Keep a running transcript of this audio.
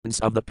importance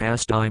of the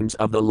pastimes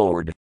of the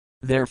Lord.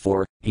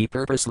 Therefore, he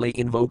purposely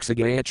invokes a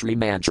Gayatri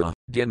mantra,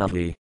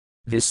 Dimati.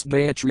 This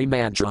Gayatri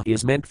mantra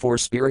is meant for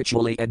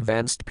spiritually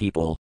advanced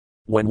people.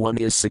 When one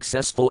is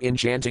successful in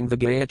chanting the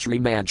Gayatri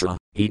mantra,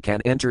 he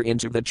can enter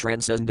into the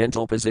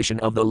transcendental position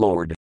of the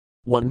Lord.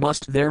 One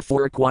must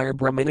therefore acquire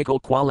Brahminical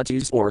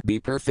qualities or be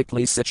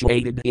perfectly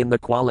situated in the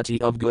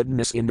quality of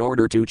goodness in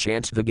order to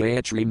chant the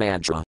Gayatri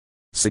mantra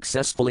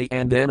successfully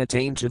and then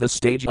attain to the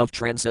stage of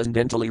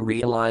transcendentally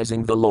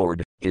realizing the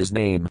Lord, His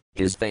name,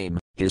 His fame,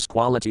 His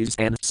qualities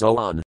and so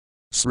on.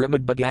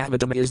 Srimad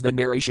Bhagavatam is the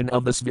narration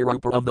of the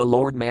Svarupa of the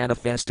Lord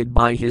manifested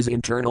by His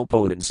internal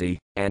potency,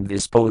 and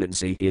this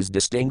potency is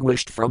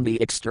distinguished from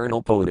the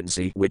external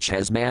potency which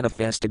has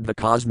manifested the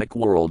cosmic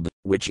world,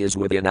 which is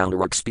within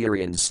our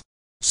experience.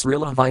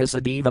 Srila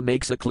Vyasadeva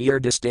makes a clear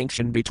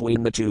distinction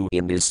between the two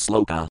in this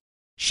sloka.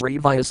 Sri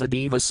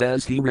Vyasadeva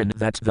says herein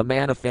that the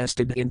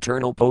manifested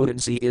internal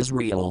potency is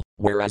real,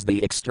 whereas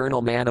the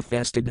external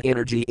manifested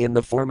energy in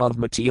the form of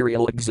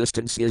material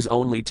existence is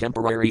only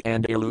temporary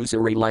and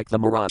illusory, like the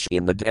mirage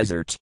in the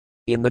desert.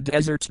 In the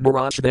desert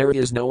mirage there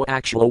is no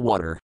actual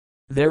water.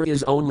 There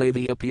is only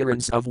the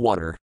appearance of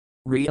water.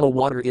 Real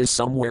water is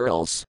somewhere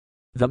else.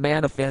 The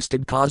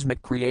manifested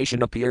cosmic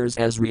creation appears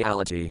as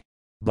reality.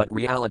 But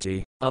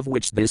reality, of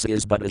which this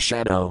is but a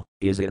shadow,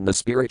 is in the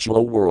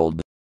spiritual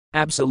world.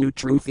 Absolute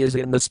truth is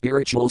in the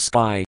spiritual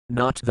sky,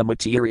 not the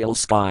material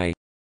sky.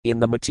 In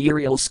the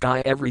material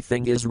sky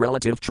everything is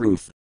relative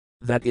truth.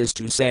 That is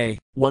to say,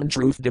 one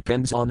truth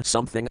depends on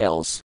something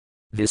else.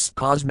 This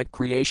cosmic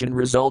creation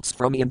results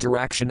from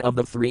interaction of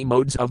the three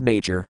modes of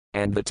nature,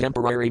 and the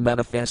temporary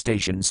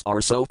manifestations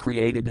are so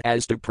created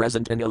as to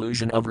present an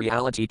illusion of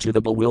reality to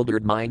the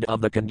bewildered mind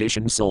of the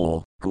conditioned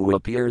soul, who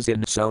appears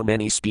in so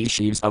many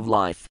species of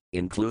life,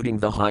 including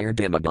the higher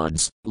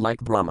demigods, like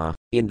Brahma,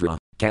 Indra,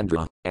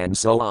 Candra, and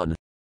so on.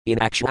 In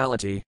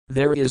actuality,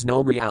 there is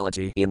no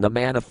reality in the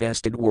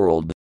manifested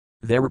world.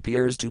 There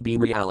appears to be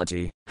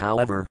reality,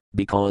 however,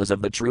 because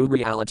of the true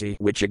reality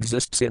which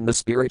exists in the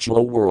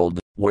spiritual world,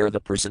 where the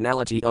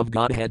personality of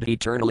Godhead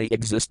eternally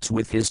exists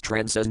with His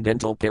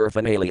transcendental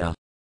paraphernalia.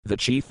 The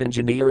chief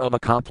engineer of a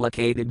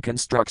complicated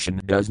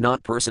construction does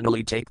not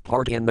personally take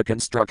part in the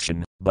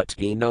construction, but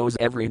he knows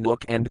every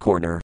nook and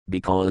corner,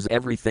 because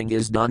everything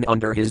is done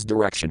under his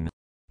direction.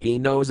 He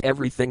knows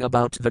everything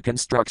about the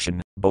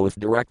construction, both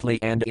directly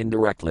and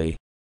indirectly.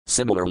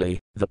 Similarly,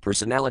 the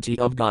personality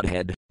of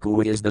Godhead,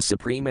 who is the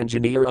supreme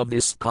engineer of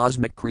this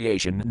cosmic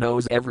creation,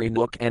 knows every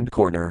nook and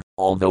corner,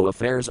 although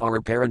affairs are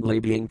apparently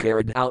being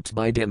carried out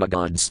by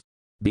demigods.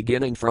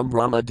 Beginning from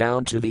Brahma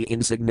down to the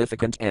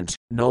insignificant ant,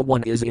 no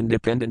one is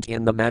independent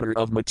in the matter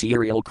of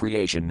material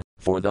creation,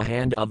 for the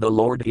hand of the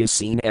Lord is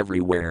seen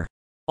everywhere.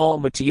 All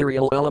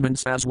material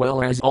elements as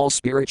well as all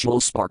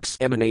spiritual sparks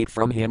emanate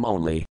from Him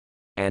only.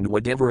 And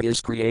whatever is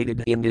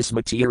created in this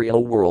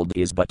material world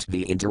is but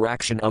the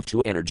interaction of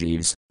two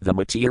energies, the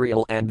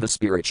material and the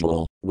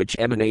spiritual, which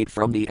emanate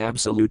from the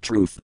absolute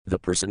truth, the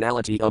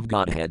personality of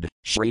Godhead,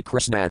 Sri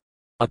Krishna.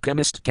 A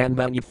chemist can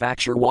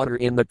manufacture water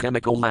in the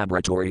chemical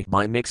laboratory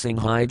by mixing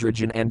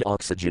hydrogen and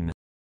oxygen.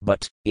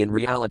 But, in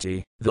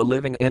reality, the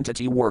living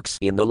entity works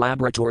in the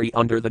laboratory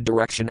under the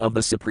direction of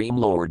the Supreme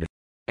Lord.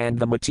 And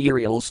the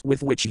materials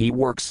with which he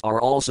works are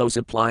also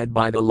supplied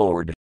by the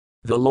Lord.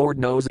 The Lord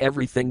knows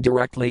everything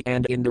directly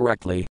and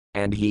indirectly,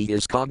 and He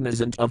is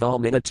cognizant of all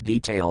minute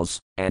details,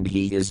 and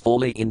He is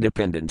fully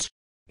independent.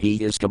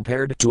 He is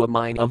compared to a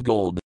mine of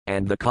gold,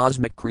 and the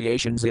cosmic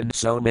creations in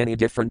so many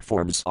different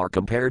forms are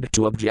compared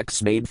to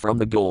objects made from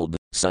the gold,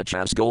 such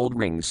as gold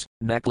rings,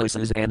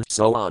 necklaces and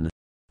so on.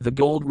 The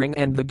gold ring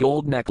and the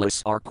gold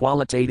necklace are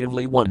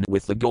qualitatively one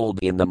with the gold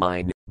in the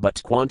mine,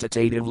 but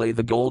quantitatively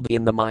the gold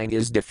in the mine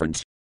is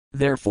different.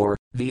 Therefore,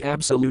 the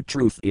absolute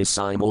truth is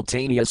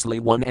simultaneously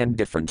one and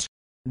different.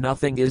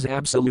 Nothing is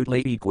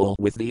absolutely equal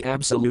with the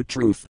absolute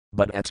truth,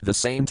 but at the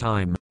same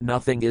time,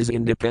 nothing is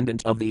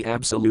independent of the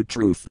absolute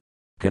truth.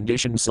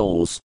 Conditioned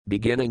souls,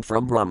 beginning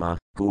from Brahma,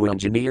 who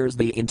engineers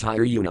the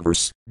entire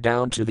universe,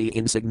 down to the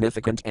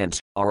insignificant ant,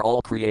 are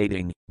all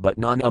creating, but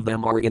none of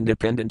them are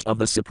independent of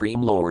the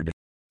Supreme Lord.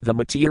 The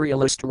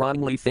materialist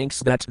wrongly thinks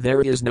that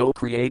there is no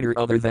creator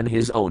other than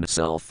his own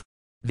self.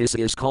 This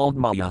is called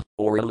Maya,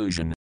 or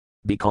illusion.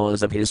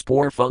 Because of his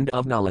poor fund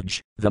of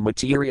knowledge, the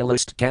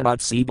materialist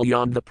cannot see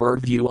beyond the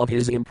purview of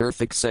his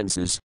imperfect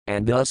senses,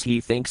 and thus he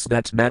thinks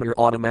that matter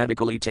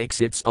automatically takes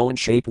its own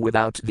shape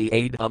without the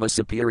aid of a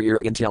superior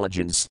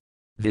intelligence.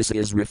 This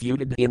is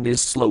refuted in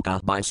this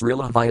sloka by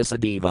Srila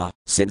Vyasadeva: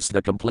 since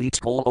the complete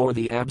whole or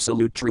the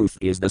absolute truth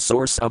is the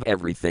source of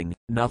everything,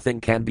 nothing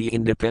can be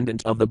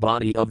independent of the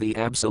body of the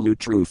absolute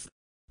truth.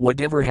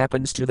 Whatever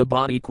happens to the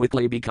body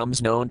quickly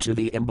becomes known to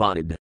the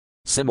embodied.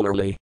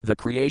 Similarly, the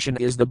creation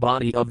is the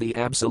body of the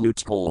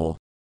absolute whole.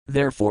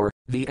 Therefore,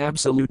 the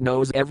absolute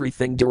knows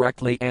everything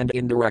directly and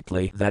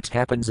indirectly that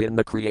happens in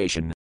the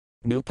creation.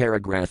 New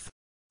paragraph.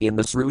 In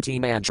the Sruti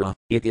mantra,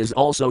 it is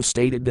also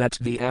stated that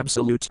the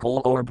absolute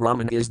whole or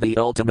Brahman is the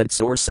ultimate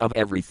source of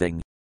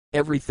everything.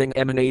 Everything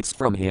emanates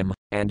from Him,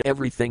 and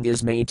everything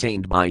is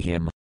maintained by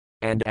Him.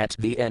 and at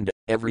the end,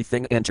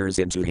 everything enters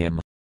into him.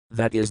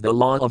 That is the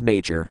law of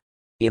nature.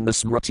 In the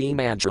Smriti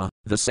Mantra,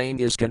 the same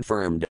is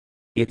confirmed.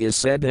 It is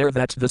said there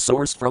that the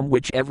source from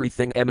which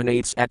everything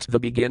emanates at the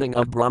beginning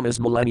of Brahma's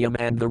millennium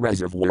and the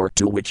reservoir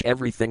to which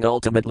everything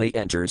ultimately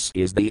enters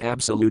is the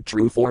absolute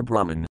truth or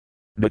Brahman.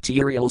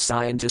 Material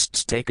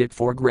scientists take it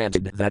for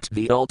granted that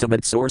the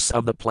ultimate source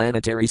of the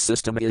planetary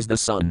system is the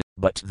sun,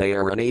 but they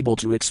are unable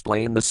to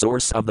explain the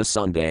source of the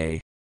Sunday.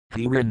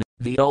 Herein,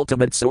 the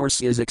ultimate source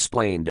is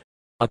explained.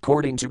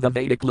 According to the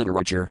Vedic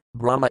literature,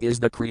 Brahma is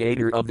the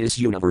creator of this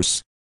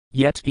universe.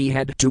 Yet he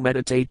had to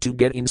meditate to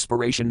get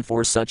inspiration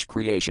for such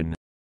creation.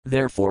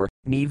 Therefore,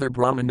 neither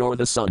Brahma nor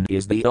the sun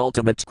is the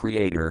ultimate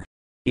creator.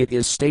 It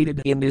is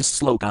stated in this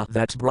sloka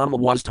that Brahma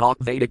was taught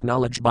Vedic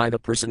knowledge by the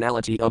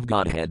personality of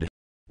Godhead.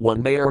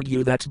 One may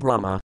argue that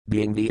Brahma,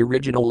 being the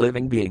original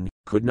living being,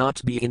 could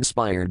not be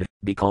inspired,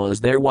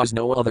 because there was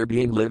no other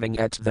being living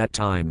at that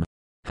time.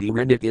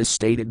 Herein it is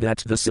stated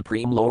that the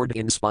Supreme Lord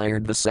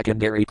inspired the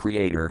secondary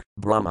creator,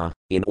 Brahma,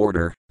 in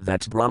order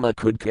that Brahma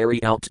could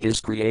carry out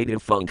his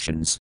creative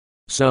functions.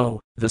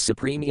 So, the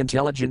supreme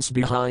intelligence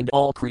behind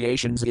all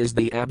creations is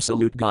the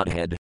absolute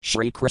Godhead,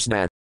 Shri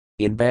Krishna.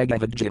 In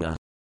Bhagavad Gita,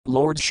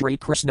 Lord Shri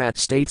Krishna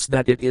states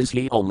that it is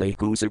he only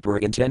who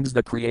superintends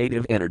the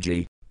creative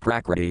energy,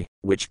 Prakriti,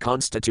 which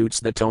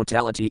constitutes the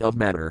totality of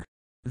matter.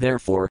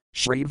 Therefore,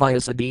 Shri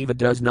Vyasadeva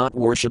does not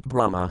worship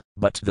Brahma,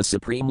 but the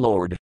Supreme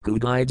Lord, who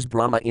guides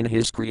Brahma in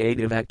his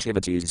creative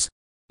activities.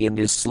 In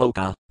this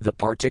sloka, the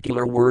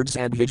particular words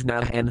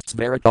Adhijna and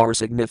Svarat are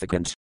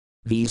significant.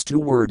 These two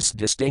words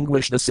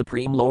distinguish the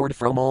Supreme Lord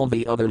from all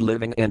the other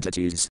living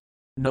entities.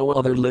 No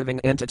other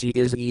living entity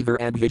is either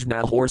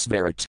Adhijna or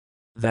Svarat.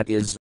 That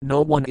is,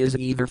 no one is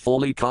either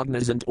fully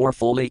cognizant or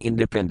fully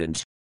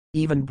independent.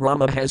 Even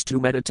Brahma has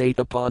to meditate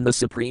upon the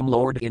Supreme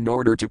Lord in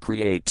order to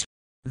create.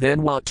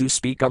 Then what to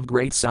speak of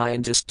great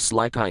scientists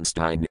like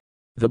Einstein?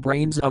 The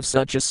brains of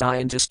such a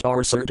scientist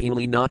are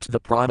certainly not the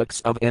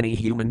products of any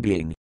human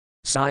being.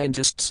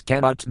 Scientists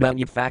cannot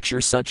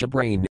manufacture such a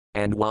brain,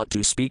 and what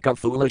to speak of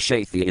foolish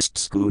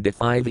atheists who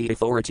defy the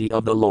authority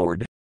of the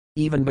Lord?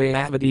 Even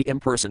Mayavadi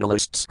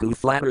impersonalists who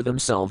flatter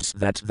themselves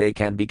that they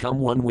can become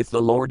one with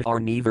the Lord are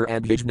neither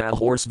Adhijna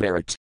or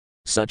Svarat.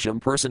 Such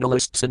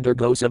impersonalists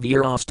undergo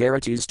severe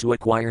austerities to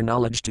acquire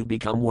knowledge to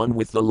become one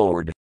with the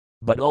Lord.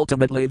 But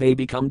ultimately they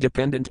become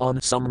dependent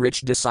on some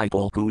rich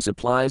disciple who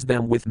supplies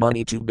them with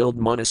money to build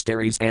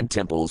monasteries and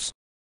temples.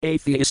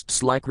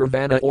 Atheists like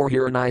Ravana or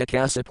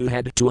Hiranyakasipu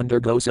had to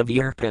undergo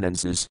severe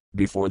penances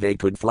before they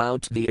could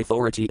flout the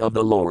authority of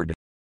the Lord.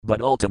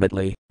 But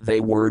ultimately,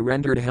 they were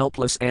rendered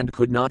helpless and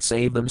could not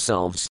save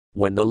themselves,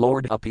 when the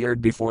Lord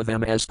appeared before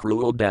them as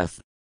cruel death.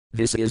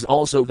 This is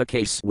also the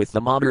case with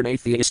the modern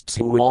atheists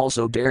who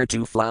also dare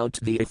to flout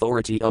the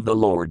authority of the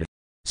Lord.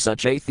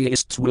 Such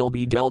atheists will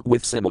be dealt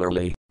with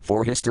similarly,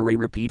 for history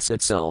repeats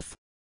itself.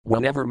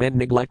 Whenever men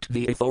neglect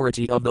the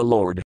authority of the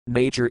Lord,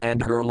 nature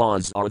and her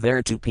laws are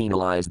there to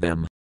penalize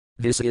them.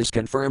 This is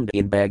confirmed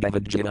in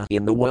Bhagavad Gita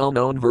in the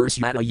well-known verse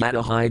Yada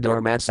Yada Hi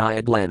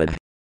Dharmasaya Glanad.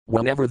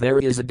 Whenever there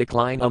is a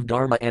decline of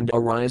Dharma and a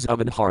rise of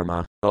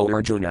Adharma, O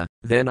Arjuna,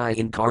 then I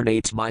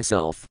incarnate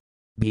myself.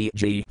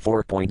 BG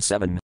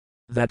 4.7.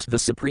 That the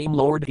Supreme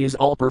Lord is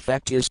all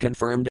perfect is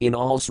confirmed in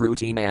all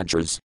Sruti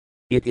mantras.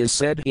 It is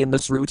said in the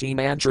Sruti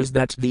mantras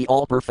that the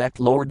all-perfect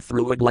Lord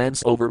threw a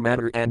glance over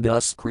matter and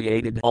thus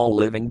created all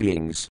living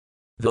beings.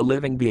 The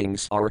living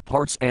beings are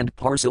parts and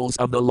parcels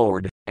of the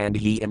Lord, and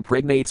he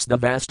impregnates the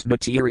vast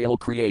material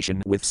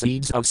creation with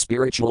seeds of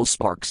spiritual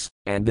sparks,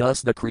 and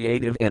thus the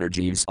creative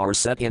energies are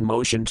set in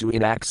motion to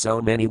enact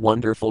so many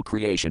wonderful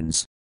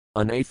creations.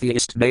 An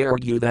atheist may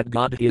argue that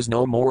God is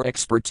no more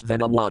expert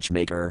than a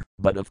watchmaker,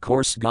 but of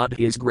course God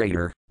is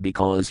greater,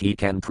 because he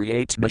can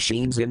create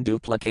machines in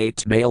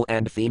duplicate male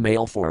and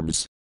female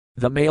forms.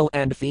 The male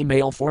and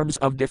female forms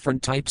of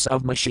different types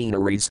of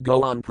machineries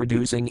go on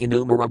producing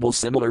innumerable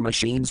similar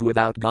machines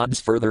without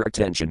God's further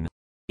attention.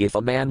 If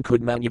a man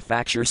could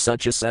manufacture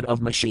such a set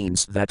of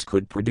machines that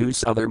could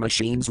produce other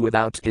machines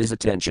without his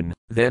attention,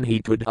 then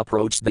he could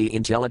approach the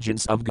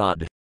intelligence of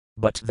God.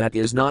 But that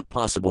is not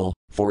possible,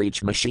 for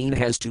each machine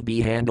has to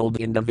be handled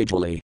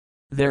individually.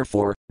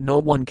 Therefore, no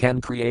one can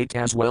create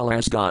as well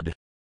as God.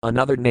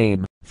 Another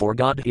name for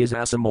God is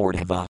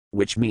Asamordhava,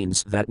 which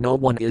means that no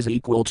one is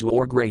equal to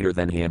or greater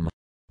than him.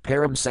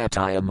 Param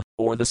Satyam,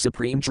 or the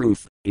Supreme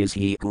Truth, is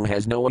he who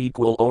has no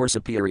equal or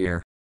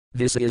superior.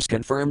 This is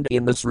confirmed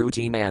in the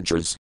Sruti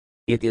mantras.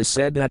 It is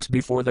said that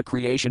before the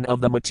creation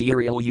of the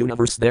material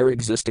universe there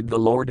existed the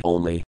Lord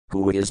only,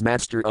 who is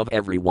master of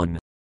everyone.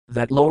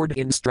 That Lord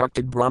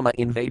instructed Brahma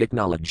in Vedic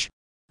knowledge.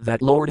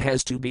 That Lord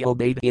has to be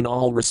obeyed in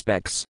all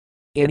respects.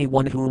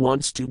 Anyone who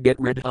wants to get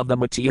rid of the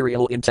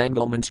material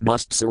entanglement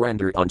must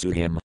surrender unto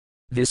him.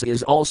 This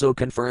is also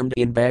confirmed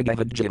in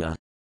Bhagavad Gita.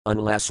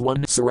 Unless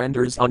one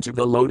surrenders unto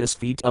the lotus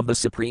feet of the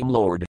Supreme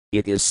Lord,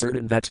 it is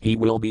certain that he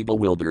will be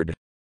bewildered.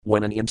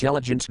 When an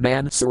intelligent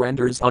man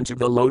surrenders unto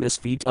the lotus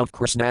feet of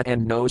Krishna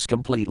and knows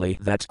completely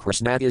that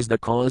Krishna is the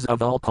cause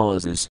of all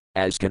causes,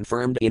 as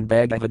confirmed in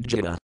Bhagavad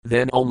Gita,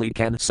 then only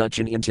can such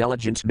an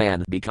intelligent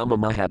man become a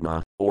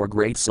Mahatma, or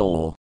great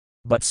soul.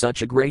 But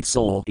such a great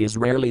soul is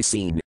rarely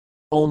seen.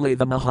 Only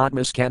the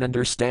Mahatmas can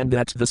understand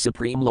that the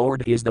Supreme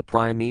Lord is the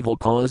primeval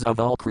cause of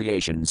all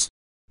creations.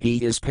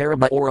 He is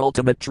Parama or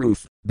ultimate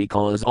truth,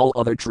 because all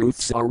other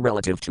truths are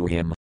relative to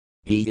him.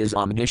 He is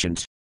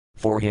omniscient.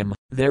 For him,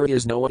 there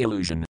is no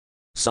illusion.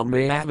 Some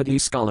Mayavadi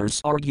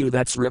scholars argue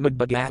that Srimad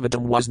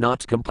Bhagavatam was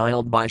not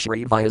compiled by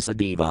Sri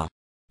Vyasadeva.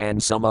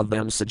 And some of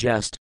them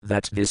suggest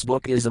that this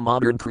book is a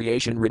modern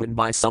creation written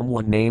by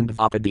someone named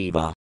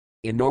Vapadeva.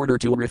 In order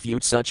to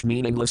refute such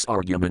meaningless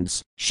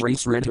arguments, Sri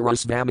Sridhara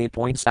Swami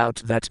points out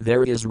that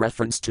there is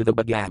reference to the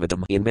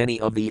Bhagavatam in many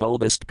of the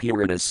oldest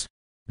Puranas.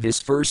 This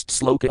first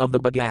sloka of the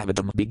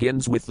Bhagavatam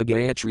begins with the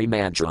Gayatri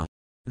Mantra.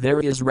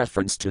 There is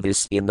reference to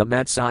this in the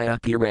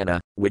Matsya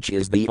Purana, which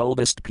is the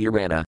oldest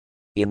Purana.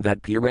 In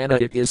that Purana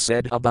it is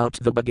said about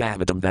the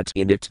Bhagavatam that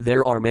in it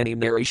there are many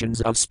narrations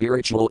of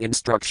spiritual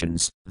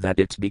instructions, that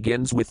it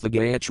begins with the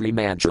Gayatri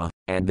Mantra,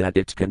 and that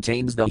it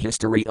contains the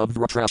history of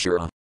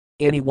Dhritarashtra.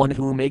 Anyone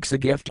who makes a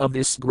gift of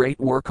this great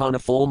work on a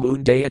full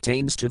moon day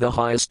attains to the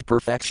highest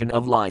perfection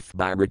of life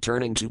by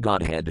returning to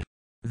Godhead.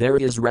 There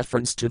is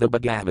reference to the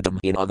Bhagavatam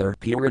in other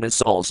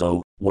Puranas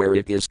also, where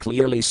it is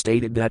clearly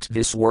stated that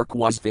this work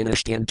was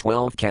finished in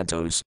 12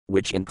 cantos,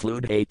 which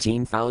include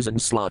 18,000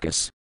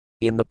 slokas.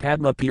 In the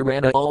Padma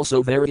Purana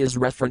also there is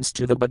reference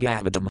to the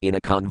Bhagavatam in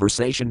a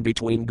conversation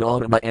between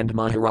Gautama and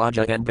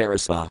Maharaja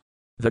Ambarasa.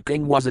 The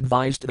king was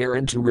advised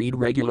therein to read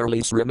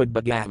regularly Srimad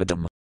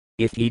Bhagavatam,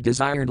 if he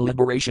desired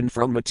liberation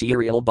from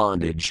material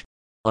bondage.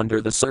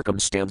 Under the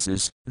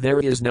circumstances,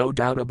 there is no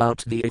doubt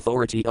about the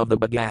authority of the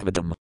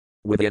Bhagavatam.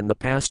 Within the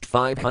past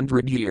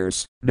 500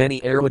 years,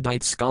 many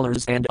erudite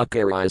scholars and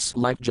acharyas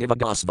like Jiva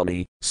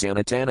Goswami,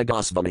 Sanatana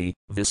Goswami,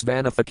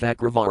 Visvanatha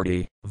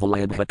Chakravarti,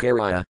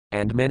 Valabhacharya,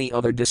 and many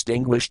other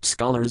distinguished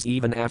scholars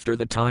even after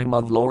the time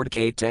of Lord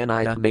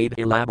Caitanya made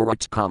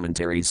elaborate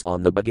commentaries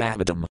on the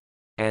Bhagavatam.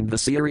 And the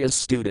serious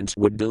student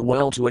would do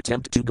well to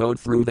attempt to go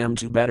through them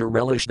to better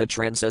relish the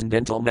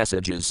transcendental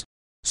messages.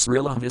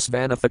 Srila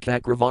Visvanatha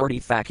Chakravarti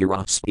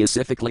Thakura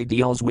specifically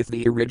deals with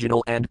the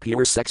original and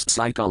pure sex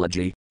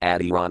psychology,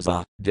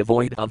 Adirasa,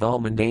 devoid of all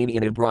mundane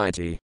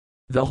inebriety.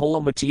 The whole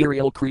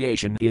material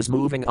creation is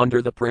moving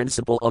under the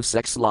principle of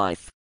sex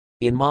life.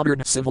 In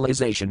modern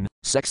civilization,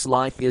 sex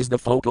life is the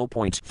focal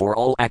point for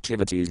all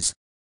activities.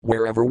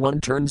 Wherever one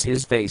turns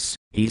his face,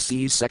 he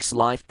sees sex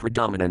life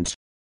predominant.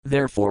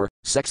 Therefore,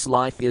 sex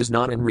life is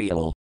not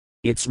unreal.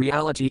 Its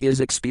reality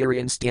is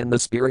experienced in the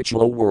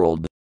spiritual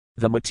world.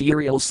 The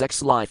material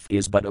sex life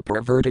is but a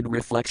perverted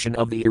reflection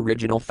of the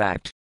original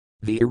fact.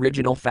 The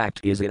original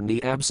fact is in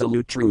the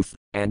absolute truth,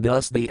 and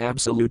thus the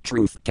absolute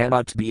truth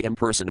cannot be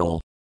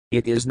impersonal.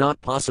 It is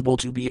not possible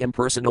to be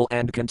impersonal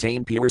and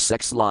contain pure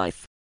sex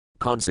life.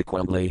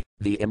 Consequently,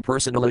 the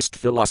impersonalist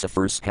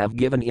philosophers have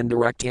given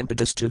indirect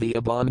impetus to the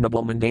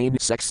abominable mundane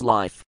sex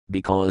life,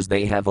 because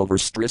they have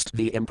overstressed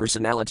the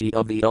impersonality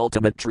of the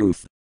ultimate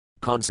truth.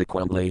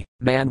 Consequently,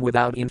 man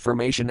without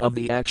information of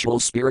the actual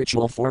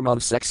spiritual form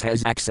of sex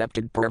has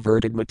accepted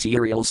perverted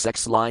material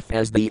sex life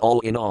as the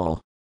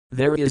all-in-all.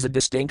 There is a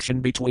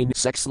distinction between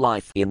sex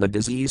life in the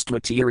diseased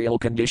material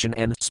condition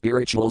and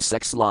spiritual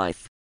sex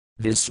life.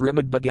 This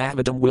Srimad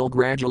Bhagavatam will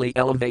gradually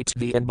elevate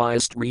the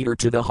unbiased reader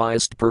to the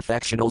highest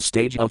perfectional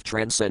stage of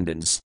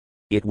transcendence.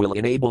 It will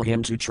enable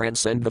him to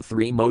transcend the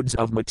three modes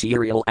of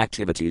material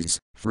activities,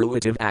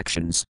 fruitive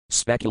actions,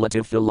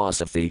 speculative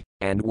philosophy,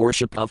 and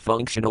worship of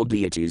functional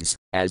deities,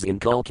 as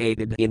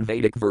inculcated in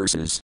Vedic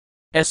verses.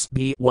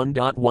 SB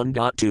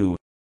 1.1.2.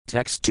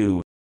 Text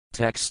 2.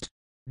 Text.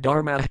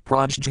 Dharma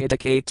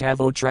prajjatake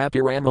tavo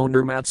trapiramo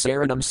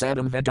nirmatsaranam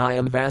sadam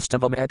vedayam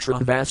vastavam etra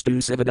vastu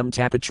sividam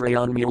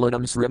tapatrayan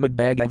mulanam srimad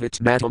bhagavat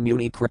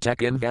matamuni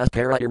kritekam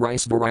vaspara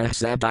irisvarah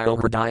sabdile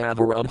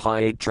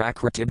hridayavaradhyate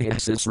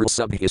trakratibhyasis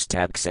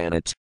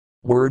subhistaksanat.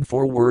 Word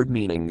for word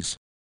meanings.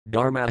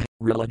 Dharma,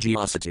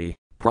 religiosity.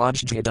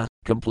 Prajjata,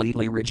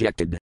 completely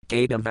rejected.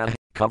 Kedava,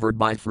 covered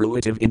by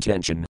fruitive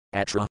intention.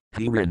 Atra,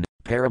 herein.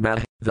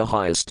 Parama, the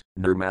highest.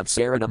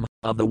 Nirmatsaranam,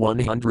 of the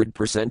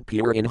 100%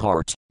 pure in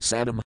heart.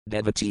 Sadam,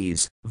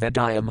 devotees.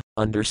 Vedayam,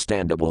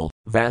 understandable.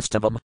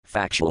 Vastavam,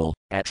 factual.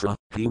 Atra,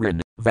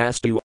 herein.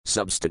 Vastu,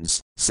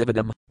 substance.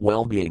 Sividam,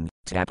 well-being.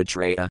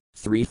 Tapatraya,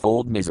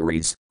 threefold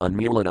miseries.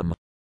 Unmulanam,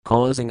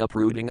 causing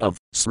uprooting of.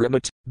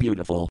 Srimat,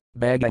 beautiful.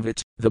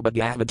 Bhagavat, the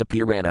Bhagavata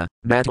Purana.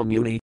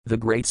 Matamuni, the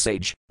great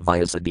sage.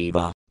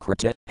 Vyasadeva,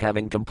 Krita,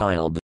 having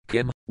compiled.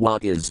 Kim,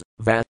 what is.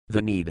 Vat,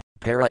 the need.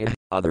 Para,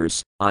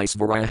 others.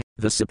 Isvara,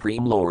 the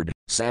Supreme Lord.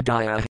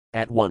 Sadaya,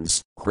 at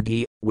once.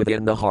 Kriti,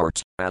 within the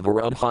heart.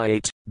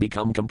 Avaradhyate,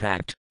 become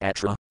compact.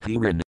 Atra,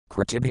 herein.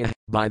 Kritibhya,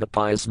 by the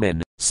pious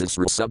men.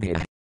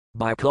 Sisrasubhya,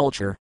 by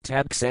culture.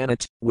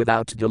 Tabksanat,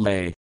 without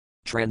delay.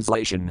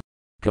 Translation.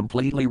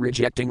 completely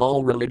rejecting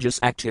all religious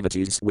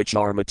activities which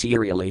are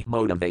materially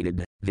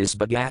motivated. This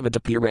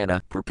Bhagavata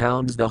Purana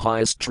propounds the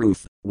highest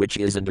truth, which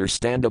is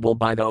understandable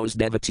by those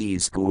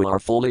devotees who are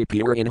fully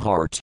pure in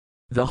heart.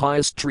 The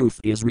highest truth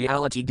is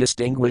reality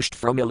distinguished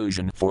from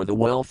illusion for the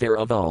welfare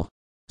of all.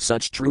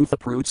 Such truth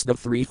uproots the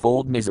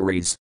threefold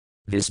miseries.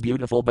 This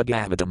beautiful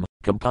Bhagavatam,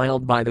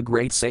 compiled by the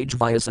great sage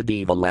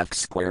Vyasadeva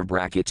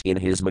in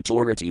his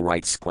maturity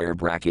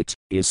rite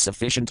is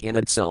sufficient in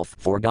itself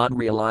for God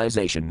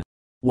realization.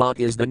 What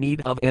is the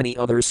need of any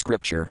other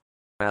scripture?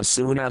 As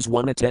soon as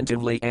one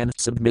attentively and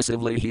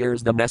submissively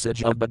hears the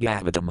message of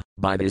Bhagavatam,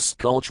 by this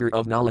culture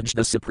of knowledge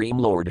the Supreme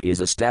Lord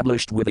is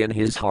established within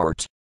his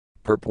heart.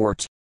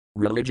 Purport.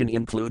 Religion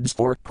includes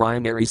four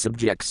primary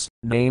subjects,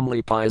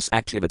 namely pious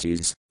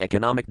activities,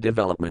 economic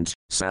development,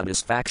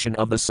 satisfaction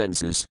of the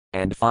senses,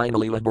 and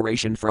finally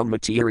liberation from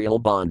material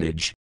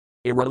bondage.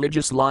 A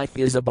religious life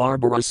is a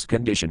barbarous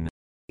condition.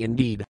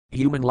 Indeed,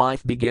 human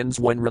life begins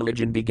when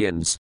religion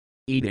begins.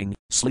 Eating,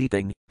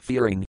 sleeping,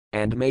 fearing,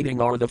 and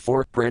mating are the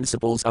four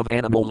principles of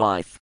animal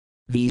life.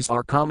 These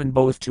are common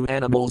both to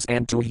animals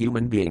and to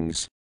human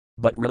beings.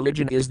 But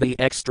religion is the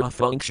extra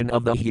function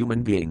of the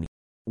human being.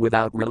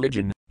 Without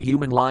religion,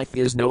 human life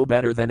is no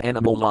better than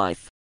animal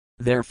life.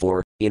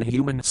 Therefore, in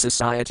human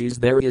societies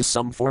there is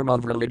some form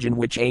of religion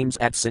which aims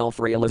at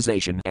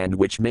self-realization and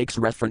which makes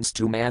reference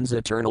to man's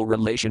eternal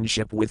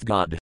relationship with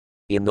God.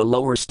 In the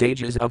lower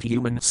stages of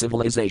human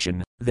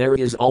civilization, there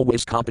is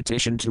always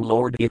competition to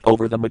lord it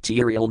over the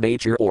material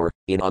nature, or,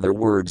 in other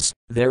words,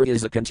 there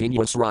is a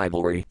continuous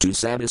rivalry to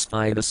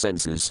satisfy the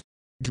senses.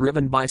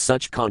 Driven by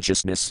such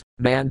consciousness,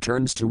 man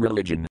turns to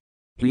religion.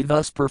 He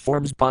thus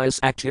performs pious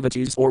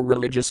activities or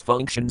religious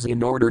functions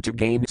in order to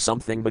gain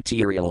something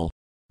material.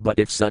 But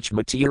if such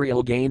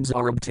material gains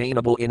are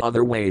obtainable in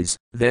other ways,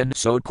 then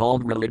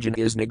so-called religion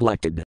is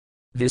neglected.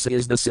 This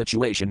is the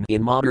situation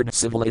in modern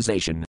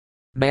civilization.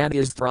 Man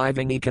is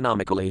thriving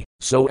economically,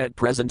 so at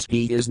present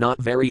he is not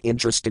very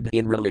interested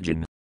in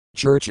religion.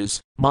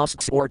 Churches,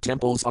 mosques or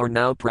temples are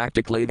now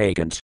practically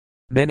vacant.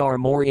 Men are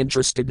more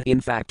interested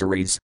in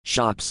factories,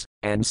 shops,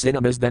 and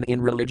cinemas than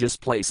in religious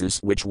places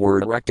which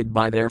were erected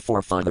by their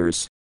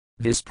forefathers.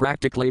 This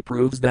practically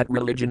proves that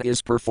religion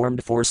is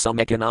performed for some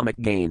economic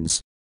gains.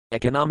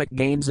 Economic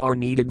gains are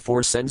needed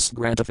for sense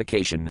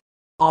gratification.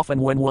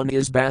 Often when one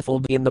is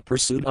baffled in the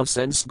pursuit of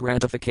sense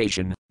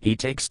gratification, he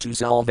takes to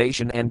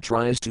salvation and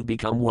tries to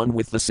become one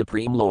with the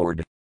Supreme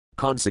Lord.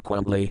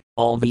 Consequently,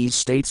 all these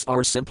states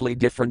are simply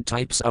different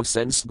types of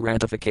sense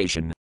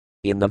gratification.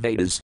 In the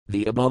Vedas,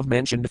 the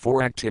above-mentioned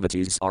four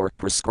activities are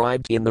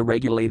prescribed in the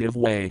regulative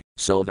way,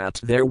 so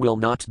that there will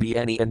not be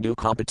any undue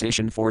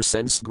competition for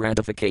sense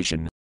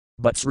gratification.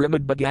 But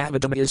Srimad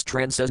Bhagavatam is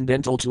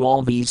transcendental to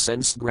all these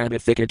sense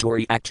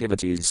gratificatory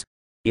activities.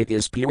 It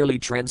is purely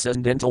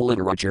transcendental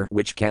literature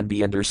which can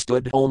be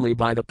understood only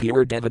by the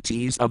pure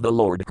devotees of the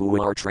Lord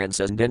who are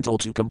transcendental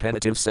to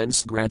competitive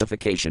sense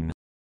gratification.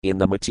 In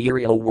the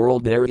material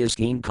world there is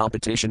keen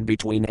competition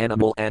between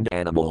animal and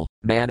animal,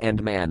 man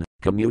and man,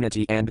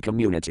 community and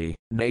community,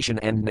 nation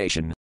and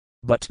nation.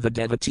 But the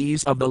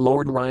devotees of the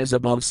Lord rise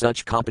above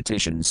such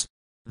competitions.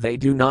 They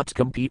do not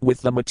compete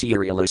with the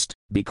materialist,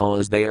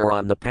 because they are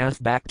on the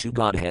path back to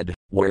Godhead,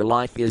 where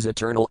life is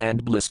eternal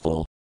and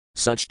blissful.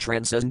 Such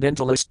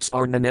transcendentalists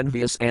are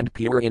non-envious and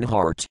pure in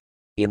heart.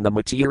 In the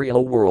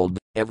material world,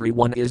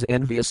 everyone is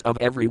envious of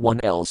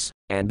everyone else,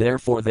 and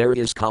therefore there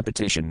is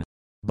competition.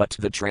 But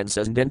the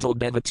transcendental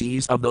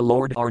devotees of the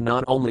Lord are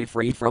not only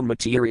free from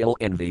material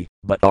envy,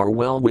 but are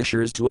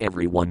well-wishers to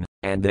everyone,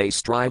 and they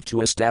strive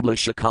to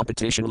establish a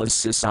competitionless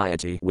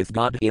society with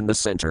God in the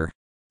center.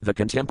 The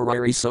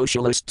contemporary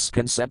socialists'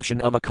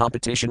 conception of a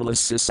competitionless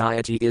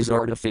society is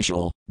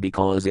artificial,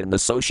 because in the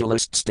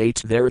socialist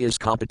state there is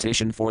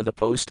competition for the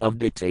post of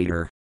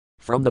dictator.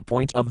 From the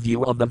point of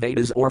view of the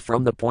Vedas or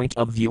from the point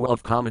of view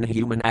of common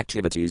human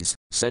activities,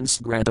 sense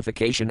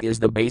gratification is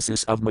the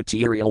basis of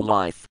material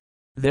life.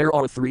 There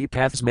are three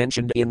paths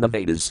mentioned in the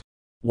Vedas.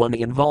 One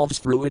involves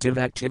fruitive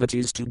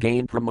activities to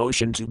gain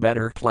promotion to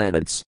better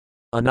planets.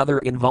 Another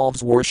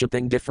involves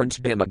worshipping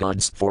different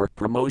demigods for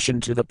promotion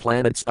to the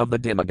planets of the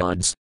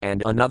demigods,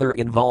 and another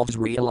involves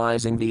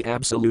realizing the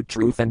absolute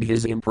truth and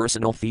his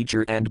impersonal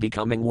feature and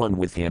becoming one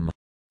with him.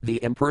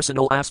 The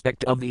impersonal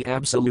aspect of the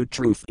absolute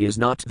truth is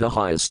not the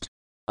highest.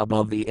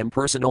 Above the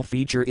impersonal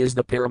feature is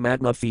the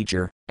Paramatma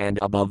feature, and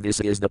above this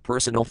is the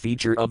personal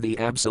feature of the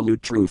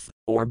absolute truth,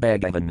 or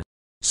Bhagavan.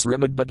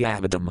 Srimad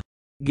Bhagavatam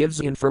gives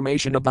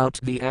information about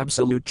the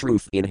absolute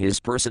truth in his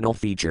personal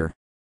feature.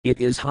 It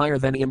is higher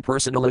than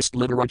impersonalist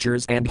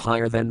literatures and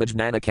higher than the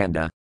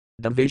Jnanakanda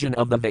division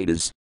of the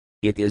Vedas.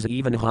 It is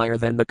even higher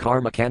than the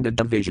Karmakanda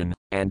division,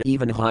 and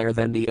even higher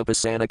than the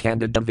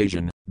Upasanakanda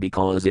division,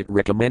 because it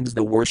recommends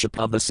the worship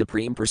of the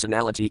Supreme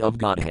Personality of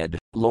Godhead,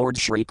 Lord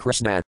Shri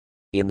Krishna.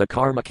 In the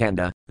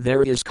Karmakanda,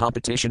 there is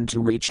competition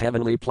to reach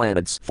heavenly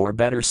planets for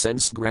better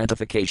sense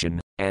gratification,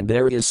 and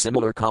there is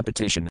similar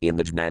competition in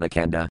the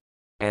Jnanakanda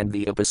and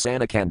the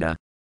Upasanakanda.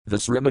 The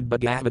Srimad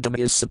Bhagavatam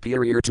is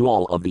superior to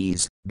all of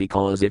these,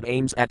 because it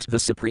aims at the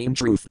supreme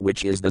truth,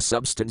 which is the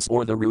substance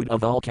or the root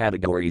of all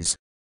categories.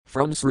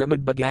 From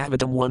Srimad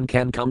Bhagavatam one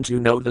can come to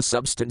know the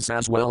substance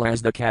as well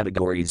as the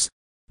categories.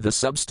 The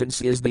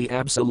substance is the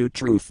absolute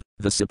truth,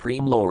 the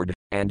Supreme Lord,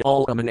 and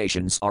all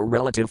emanations are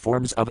relative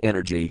forms of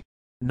energy.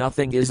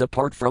 Nothing is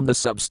apart from the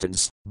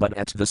substance, but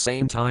at the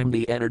same time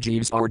the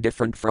energies are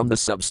different from the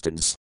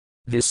substance.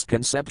 This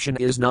conception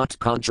is not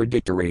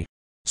contradictory.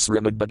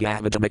 Srimad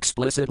Bhagavatam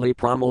explicitly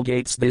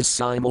promulgates this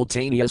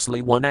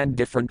simultaneously one and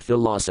different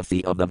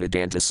philosophy of the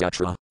Vedanta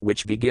Sutra,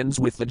 which begins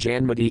with the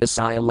Janmati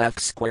Asaya left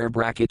square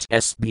bracket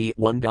SB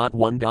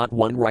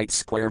 1.1.1 right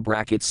square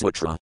bracket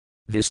Sutra.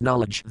 This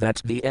knowledge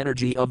that the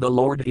energy of the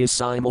Lord is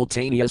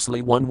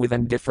simultaneously one with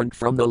and different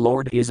from the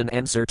Lord is an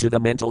answer to the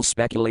mental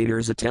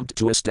speculator's attempt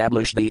to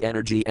establish the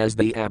energy as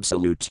the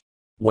absolute.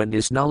 When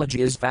this knowledge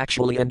is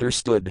factually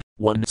understood,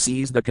 one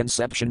sees the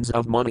conceptions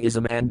of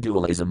monism and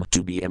dualism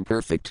to be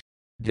imperfect.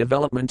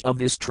 Development of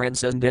this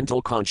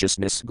transcendental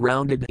consciousness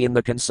grounded in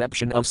the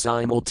conception of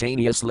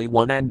simultaneously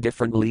one and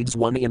different leads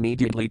one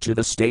immediately to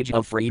the stage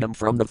of freedom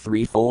from the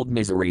threefold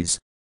miseries.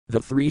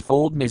 The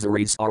threefold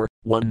miseries are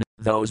 1.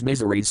 Those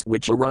miseries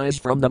which arise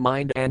from the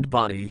mind and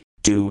body,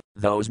 2.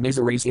 Those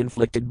miseries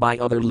inflicted by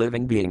other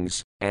living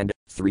beings, and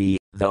 3.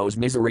 Those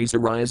miseries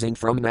arising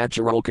from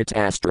natural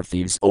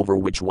catastrophes over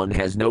which one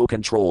has no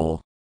control.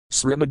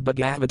 Srimad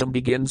Bhagavatam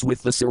begins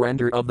with the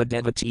surrender of the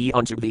devotee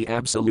unto the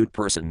Absolute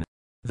Person.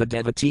 The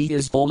devotee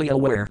is fully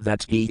aware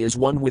that he is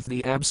one with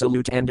the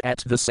Absolute and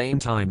at the same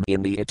time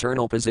in the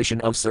eternal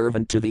position of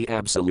servant to the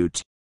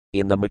Absolute.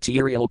 In the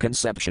material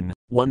conception,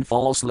 one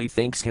falsely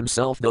thinks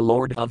himself the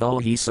Lord of all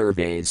he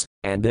surveys,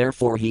 and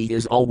therefore he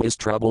is always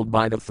troubled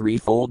by the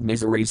threefold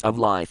miseries of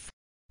life.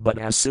 But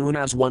as soon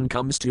as one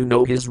comes to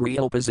know his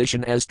real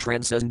position as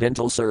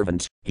transcendental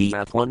servant, he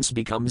at once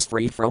becomes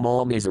free from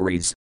all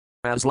miseries.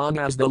 As long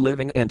as the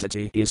living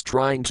entity is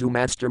trying to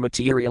master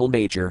material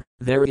nature,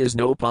 there is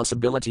no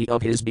possibility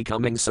of his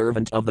becoming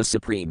servant of the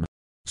Supreme.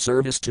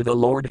 Service to the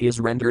Lord is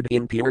rendered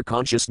in pure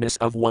consciousness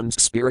of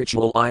one's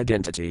spiritual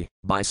identity.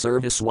 By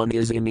service one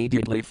is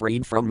immediately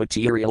freed from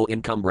material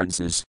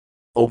encumbrances.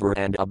 Over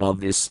and above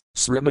this,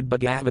 Srimad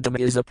Bhagavatam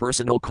is a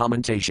personal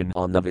commentation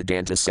on the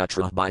Vedanta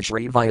Sutra by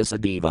Sri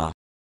Vyasadeva.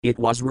 It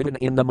was written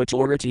in the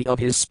maturity of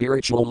his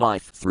spiritual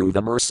life through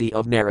the mercy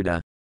of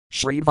Narada.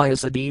 Sri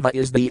Vyasadeva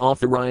is the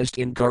authorized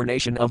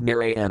incarnation of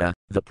Narayana,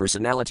 the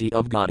personality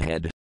of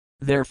Godhead.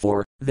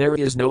 Therefore, there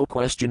is no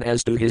question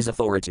as to his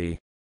authority.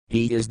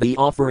 He is the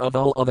author of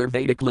all other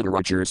Vedic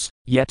literatures,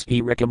 yet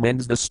he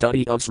recommends the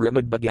study of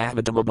Srimad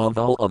Bhagavatam above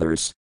all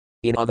others.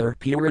 In other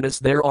Puranas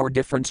there are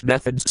different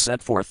methods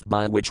set forth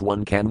by which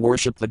one can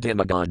worship the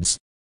demigods.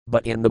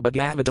 But in the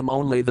Bhagavatam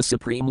only the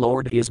Supreme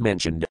Lord is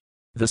mentioned.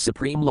 The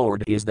Supreme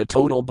Lord is the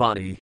total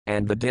body,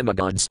 and the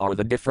demigods are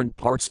the different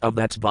parts of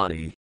that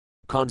body.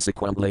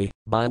 Consequently,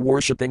 by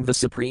worshipping the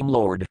Supreme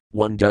Lord,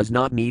 one does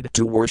not need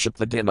to worship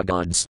the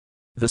demigods.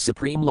 The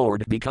Supreme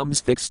Lord becomes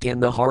fixed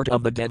in the heart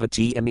of the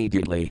devotee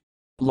immediately.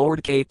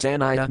 Lord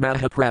Caitanya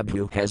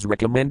Mahaprabhu has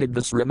recommended the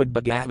Srimad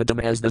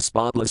Bhagavatam as the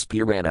spotless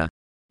Purana,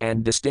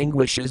 and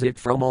distinguishes it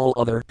from all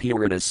other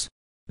Puranas.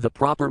 The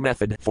proper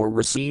method for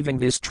receiving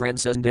this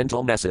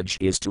transcendental message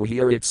is to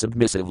hear it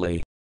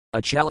submissively.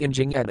 A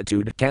challenging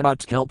attitude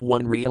cannot help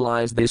one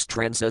realize this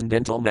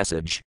transcendental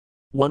message.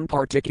 One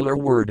particular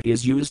word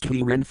is used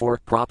herein for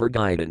proper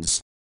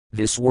guidance.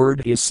 This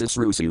word is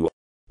sisrusu.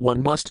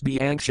 One must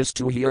be anxious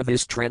to hear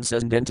this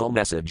transcendental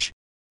message.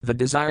 The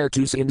desire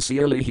to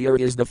sincerely hear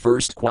is the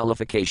first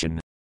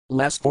qualification.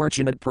 Less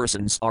fortunate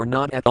persons are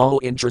not at all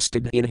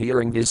interested in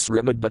hearing this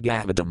Srimad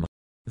Bhagavatam.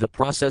 The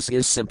process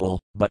is simple,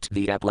 but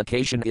the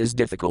application is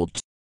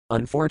difficult.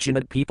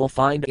 Unfortunate people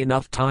find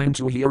enough time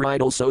to hear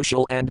idle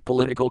social and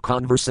political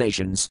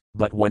conversations,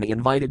 but when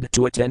invited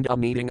to attend a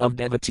meeting of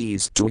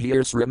devotees to hear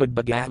Srimad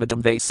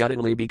Bhagavatam they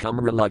suddenly become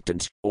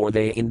reluctant, or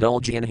they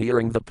indulge in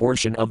hearing the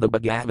portion of the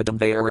Bhagavatam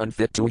they are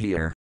unfit to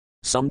hear.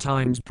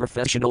 Sometimes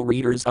professional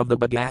readers of the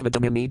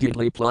Bhagavatam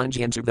immediately plunge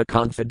into the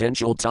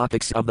confidential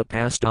topics of the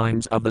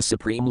pastimes of the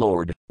Supreme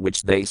Lord,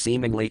 which they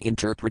seemingly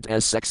interpret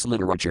as sex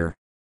literature.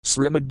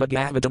 Srimad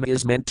Bhagavatam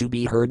is meant to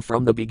be heard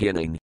from the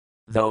beginning.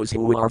 Those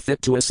who are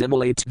fit to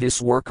assimilate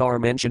this work are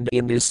mentioned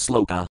in this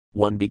sloka.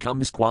 One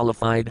becomes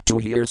qualified to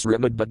hear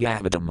Srimad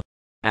Bhagavatam.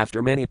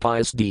 After many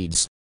pious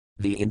deeds,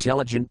 the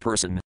intelligent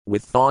person,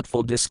 with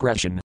thoughtful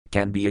discretion,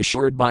 can be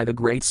assured by the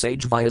great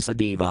sage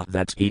Vyasadeva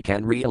that he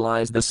can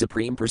realize the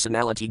Supreme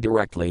Personality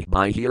directly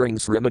by hearing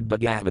Srimad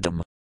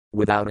Bhagavatam.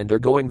 Without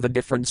undergoing the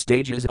different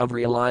stages of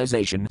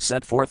realization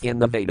set forth in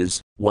the Vedas,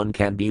 one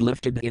can be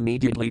lifted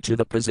immediately to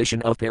the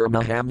position of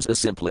Paramahamsa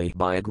simply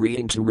by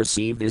agreeing to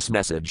receive this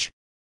message.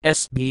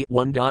 SB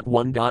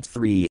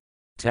 1.1.3.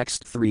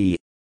 Text 3.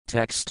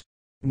 Text.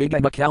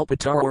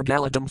 Nigamakalpatar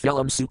Galatam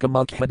Phelam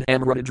Sukamukhad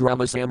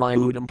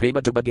Amratadramasamayudam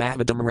Pabata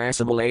Bhagavatam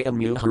Rasamalayam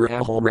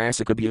Muharahal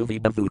Rasakabhuvi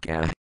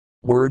Bavuka.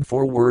 Word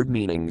for word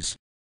meanings.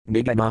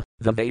 Nigama,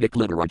 the Vedic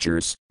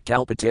literatures,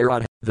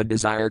 Kalpatara, the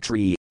desire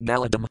tree,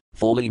 Galadam,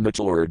 fully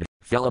matured,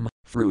 Phelim,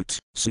 fruit,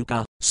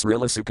 Sukha,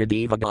 Srila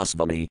Sukadeva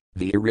Goswami,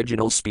 the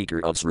original speaker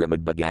of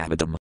Srimad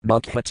Bhagavatam,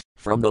 Mukhat,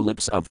 from the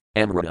lips of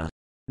Amrita.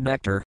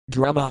 Nectar,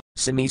 Drama,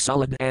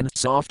 semi-solid and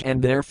soft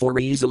and therefore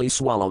easily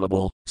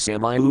swallowable,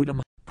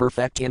 Semi-udam,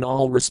 perfect in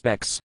all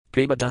respects,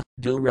 Pibata,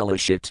 do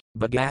relish it,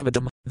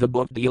 Bhagavatam, the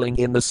book dealing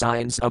in the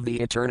science of the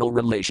eternal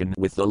relation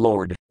with the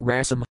Lord,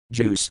 Rasam,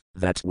 juice,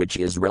 that which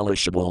is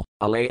relishable,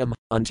 Alayam,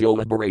 until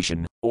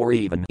liberation, or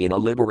even in a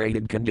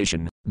liberated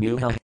condition,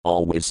 Muha,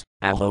 always,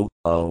 Aho,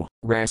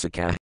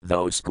 Rasika,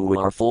 those who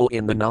are full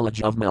in the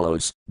knowledge of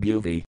mellows,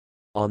 Bhuvi.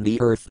 On the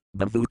earth,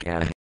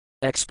 Bhavuka,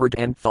 expert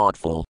and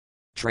thoughtful.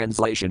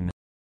 Translation.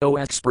 O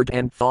expert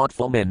and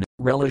thoughtful men,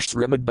 relish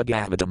Srimad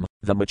Bhagavatam,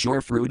 the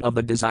mature fruit of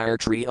the desire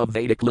tree of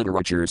Vedic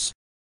literatures.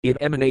 It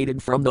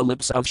emanated from the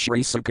lips of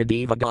Sri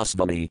Sukadeva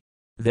Goswami.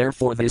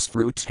 Therefore this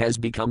fruit has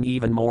become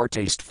even more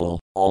tasteful,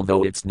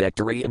 although its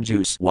nectarian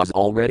juice was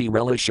already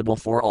relishable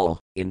for all,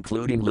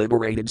 including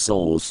liberated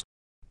souls.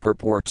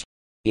 Purport.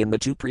 In the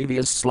two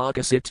previous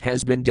slokas it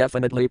has been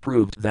definitely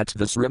proved that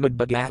the Srimad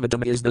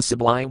Bhagavatam is the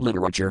sublime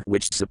literature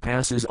which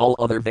surpasses all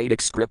other Vedic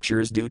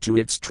scriptures due to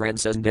its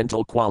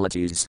transcendental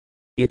qualities.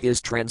 It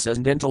is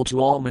transcendental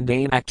to all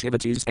mundane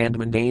activities and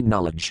mundane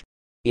knowledge.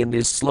 In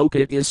this sloka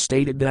it is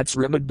stated that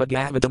Srimad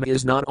Bhagavatam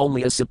is not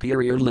only a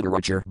superior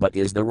literature but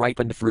is the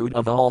ripened fruit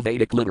of all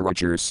Vedic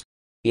literatures.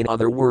 In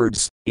other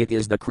words, it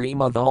is the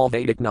cream of all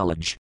Vedic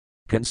knowledge.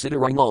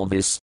 Considering all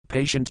this,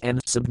 patient and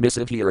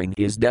submissive hearing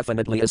is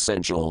definitely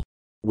essential.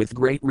 With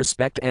great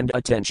respect and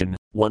attention,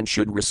 one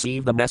should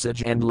receive the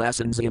message and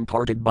lessons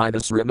imparted by the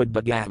Srimad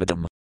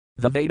Bhagavatam.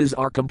 The Vedas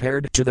are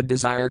compared to the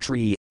desire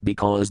tree,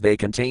 because they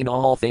contain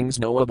all things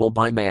knowable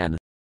by man.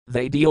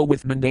 They deal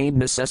with mundane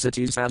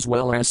necessities as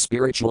well as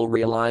spiritual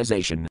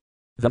realization.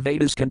 The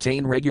Vedas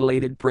contain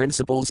regulated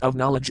principles of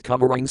knowledge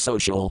covering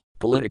social,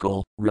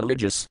 political,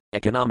 religious,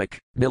 economic,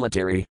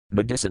 military,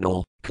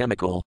 medicinal,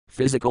 chemical,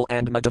 physical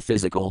and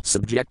metaphysical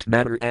subject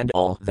matter and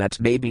all that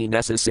may be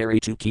necessary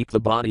to keep the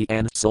body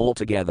and soul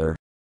together.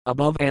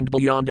 Above and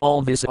beyond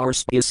all this are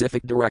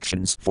specific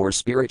directions for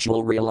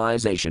spiritual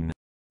realization.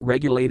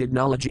 Regulated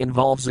knowledge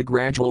involves a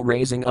gradual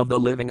raising of the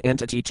living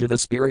entity to the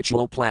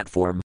spiritual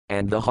platform,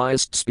 and the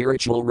highest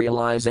spiritual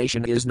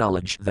realization is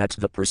knowledge that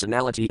the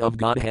personality of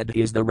Godhead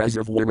is the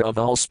reservoir of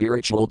all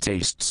spiritual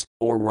tastes,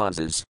 or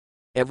rasas.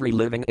 Every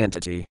living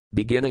entity,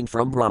 beginning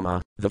from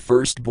Brahma, the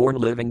firstborn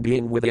living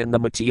being within the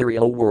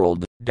material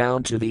world,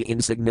 down to the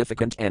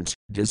insignificant ant,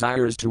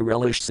 desires to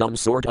relish some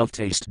sort of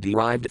taste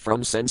derived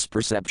from sense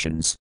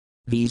perceptions.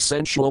 These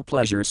sensual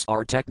pleasures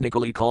are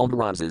technically called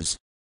rasas.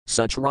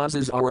 Such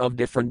rasas are of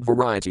different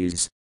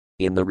varieties.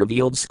 In the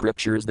revealed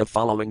scriptures the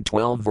following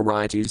 12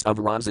 varieties of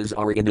rasas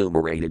are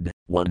enumerated.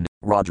 1.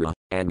 Raudra,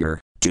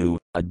 anger. 2.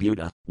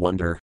 Adbhuta,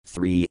 wonder.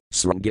 3.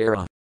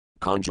 Sringara,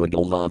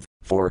 conjugal love.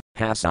 4.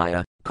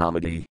 Hasaya,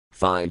 comedy.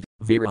 5.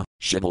 Vira,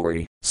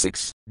 chivalry.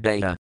 6.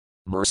 Daya,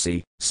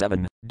 mercy.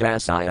 7.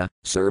 Dasaya,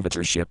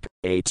 servitorship.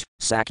 8.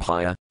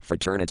 Sakhya,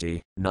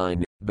 fraternity.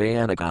 9.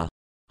 Bhayanika,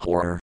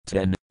 horror.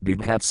 10.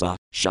 Bibhatsa,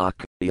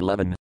 shock.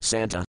 11.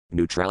 Santa,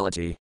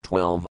 neutrality.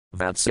 12.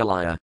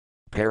 Vatsalya,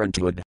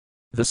 parenthood.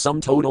 The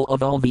sum total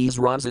of all these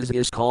rasas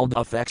is called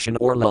affection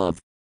or love.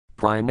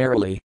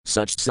 Primarily,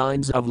 such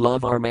signs of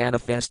love are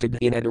manifested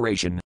in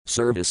adoration,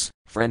 service,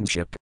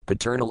 friendship,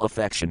 paternal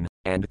affection,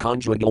 and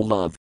conjugal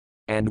love.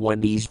 And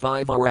when these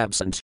 5 are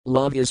absent,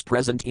 love is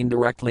present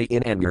indirectly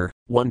in anger,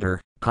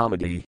 wonder,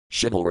 comedy,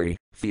 chivalry,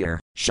 fear,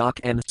 shock,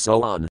 and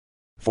so on.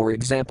 For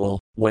example,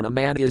 when a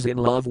man is in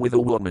love with a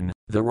woman,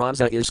 the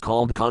rasa is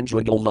called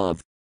conjugal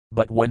love.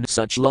 But when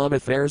such love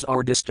affairs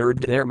are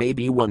disturbed, there may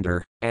be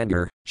wonder,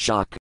 anger,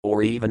 shock,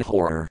 or even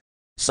horror.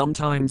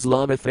 Sometimes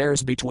love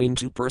affairs between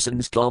two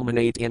persons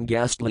culminate in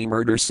ghastly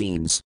murder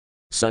scenes.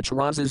 Such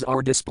rasas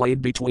are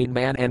displayed between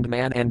man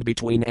and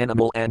between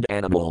animal and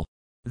animal.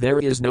 There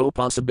is no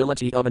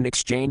possibility of an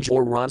exchange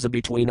or rasa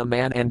between a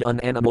man and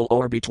an animal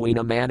or between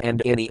a man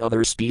and any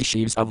other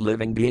species of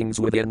living beings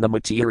within the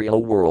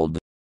material world.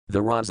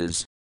 The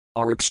rasas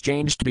are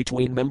exchanged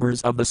between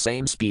members of the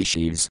same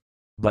species.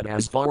 But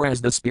as far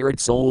as the spirit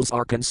souls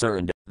are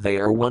concerned, they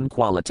are one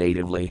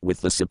qualitatively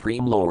with the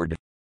Supreme Lord.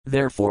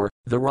 Therefore,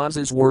 the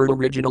rasas were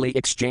originally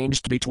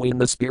exchanged between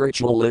the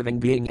spiritual living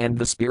being and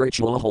the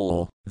spiritual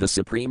whole, the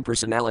Supreme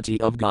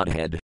Personality of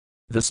Godhead.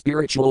 The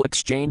spiritual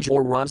exchange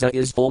or rasa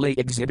is fully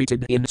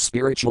exhibited in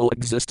spiritual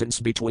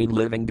existence between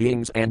living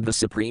beings and the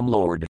Supreme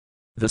Lord.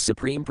 The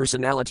Supreme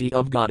Personality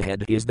of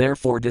Godhead is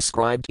therefore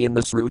described in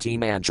the Sruti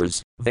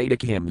mantras,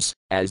 Vedic hymns,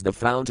 as the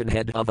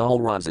fountainhead of all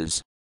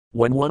rasas.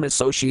 When one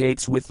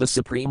associates with the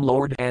Supreme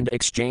Lord and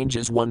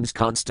exchanges one's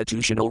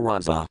constitutional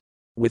rasa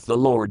with the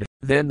Lord,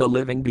 then the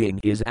living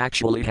being is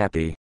actually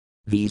happy.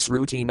 These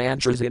Sruti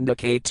mantras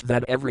indicate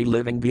that every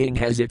living being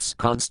has its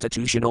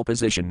constitutional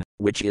position,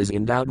 which is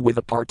endowed with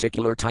a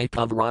particular type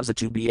of rasa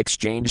to be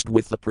exchanged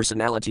with the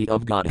personality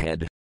of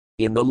Godhead.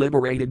 In the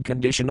liberated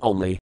condition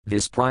only,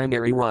 this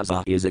primary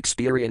rasa is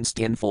experienced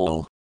in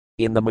full.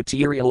 In the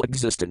material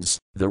existence,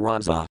 the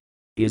rasa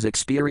is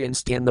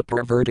experienced in the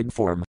perverted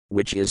form,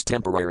 which is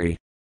temporary.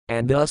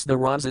 And thus the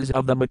rasas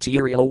of the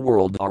material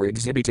world are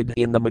exhibited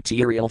in the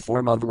material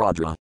form of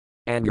Raudra,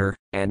 anger,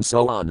 and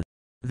so on.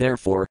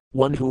 Therefore,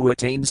 one who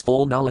attains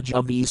full knowledge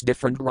of these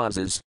different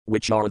rasas,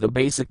 which are the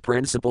basic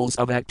principles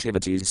of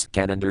activities,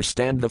 can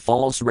understand the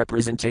false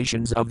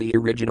representations of the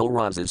original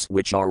rasas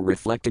which are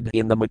reflected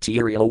in the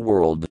material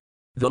world.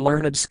 The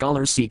learned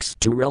scholar seeks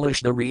to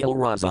relish the real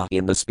rasa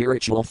in the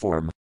spiritual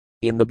form.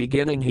 In the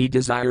beginning he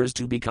desires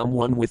to become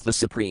one with the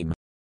Supreme.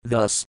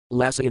 Thus,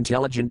 less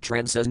intelligent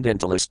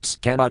transcendentalists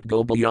cannot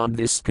go beyond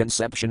this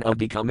conception of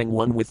becoming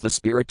one with the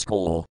spirit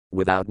whole,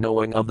 without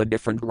knowing of the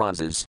different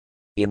rasas.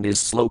 In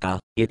this sloka,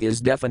 it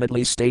is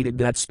definitely stated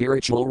that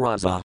spiritual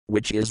rasa,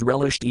 which is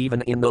relished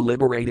even in the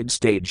liberated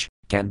stage,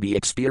 can be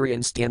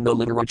experienced in the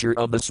literature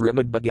of the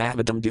Srimad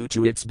Bhagavatam due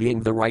to its being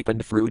the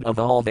ripened fruit of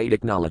all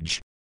Vedic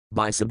knowledge.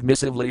 By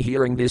submissively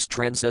hearing this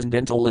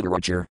transcendental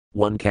literature,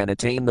 one can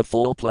attain the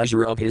full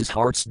pleasure of his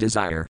heart's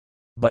desire.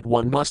 But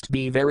one must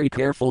be very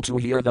careful to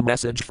hear the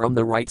message from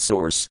the right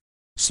source.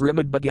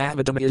 Srimad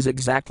Bhagavatam is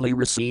exactly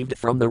received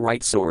from the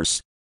right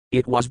source.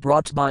 It was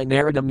brought by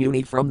Narada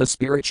Muni from the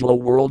spiritual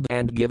world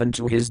and given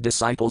to his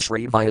disciple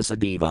Sri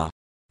Vyasadeva.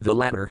 The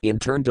latter in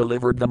turn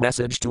delivered the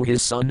message to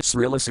his son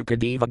Srila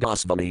Sukadeva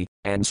Goswami,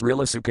 and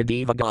Srila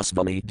Sukadeva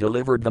Goswami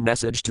delivered the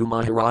message to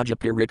Maharaja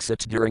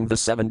Pariksit during the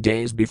 7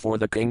 days before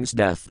the king's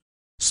death.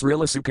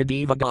 Srila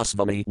Sukadeva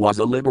Goswami was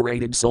a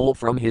liberated soul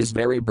from his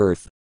very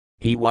birth.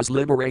 He was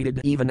liberated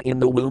even in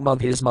the womb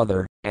of his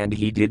mother, and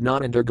he did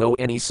not undergo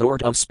any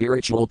sort of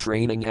spiritual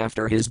training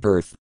after his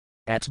birth.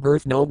 At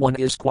birth no one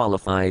is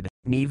qualified,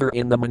 neither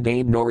in the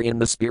mundane nor in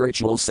the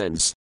spiritual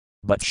sense.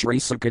 But Sri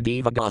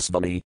Sukadeva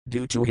Goswami,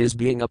 due to his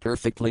being a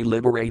perfectly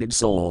liberated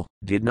soul,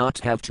 did not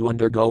have to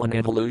undergo an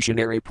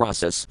evolutionary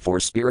process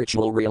for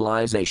spiritual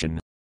realization.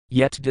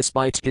 Yet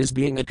despite his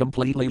being a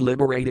completely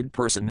liberated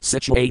person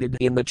situated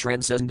in the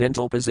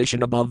transcendental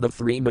position above the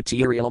 3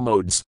 material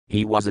modes,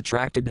 he was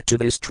attracted to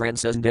this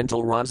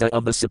transcendental rasa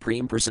of the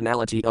Supreme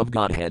Personality of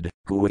Godhead,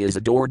 who is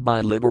adored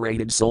by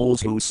liberated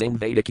souls who sing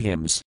Vedic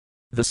hymns.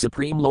 The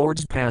Supreme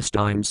Lord's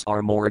pastimes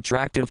are more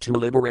attractive to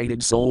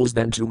liberated souls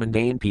than to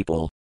mundane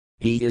people.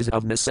 He is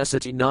of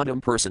necessity not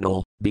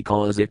impersonal,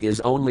 because it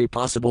is only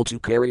possible to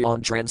carry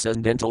on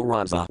transcendental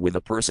rasa with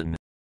a person.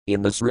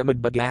 In the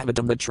Srimad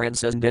Bhagavatam the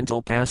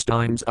transcendental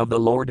pastimes of the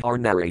Lord are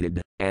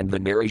narrated, and the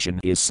narration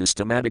is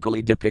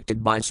systematically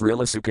depicted by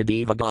Srila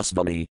Sukadeva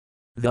Goswami.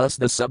 Thus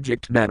the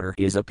subject matter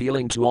is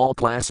appealing to all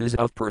classes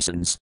of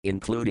persons,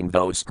 including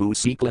those who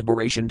seek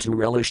liberation to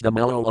relish the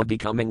mellow of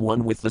becoming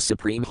one with the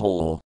Supreme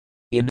Whole.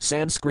 In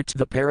Sanskrit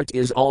the parrot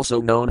is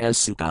also known as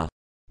suka.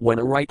 When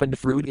a ripened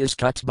fruit is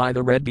cut by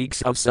the red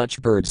beaks of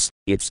such birds,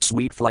 its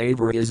sweet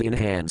flavor is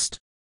enhanced.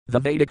 The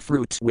Vedic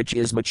fruit which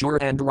is mature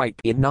and ripe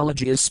in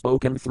knowledge is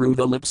spoken through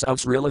the lips of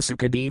Srila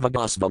Sukadeva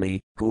Goswami,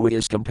 who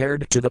is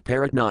compared to the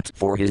parrot not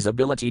for his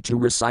ability to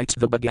recite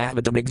the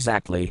Bhagavatam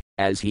exactly,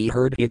 as he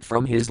heard it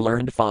from his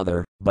learned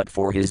father, but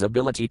for his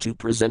ability to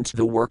present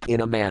the work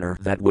in a manner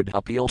that would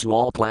appeal to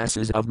all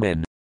classes of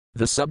men.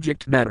 The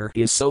subject matter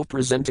is so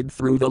presented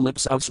through the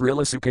lips of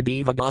Srila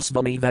Sukadeva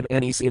Goswami that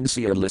any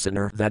sincere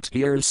listener that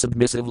hears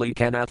submissively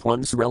can at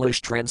once relish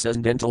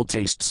transcendental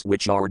tastes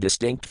which are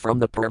distinct from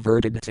the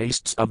perverted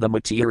tastes of the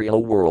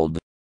material world.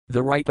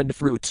 The ripened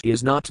fruit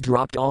is not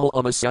dropped all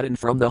of a sudden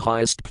from the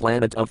highest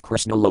planet of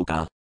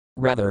Krishnaloka.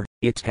 Rather,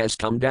 it has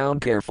come down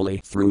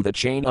carefully through the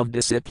chain of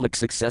disciplic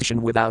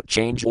succession without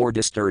change or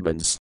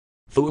disturbance.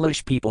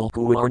 Foolish people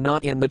who are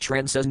not in the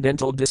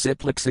transcendental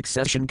disciplic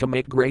succession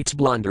commit great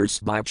blunders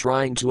by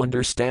trying to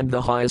understand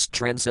the highest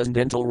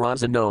transcendental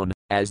rasa known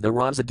as the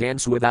rasa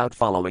dance without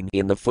following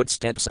in the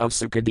footsteps of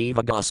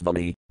Sukadeva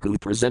Goswami, who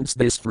presents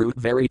this fruit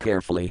very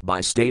carefully by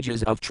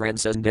stages of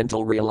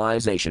transcendental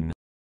realization.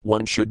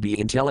 One should be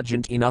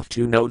intelligent enough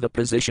to know the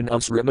position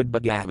of Srimad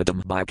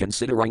Bhagavatam by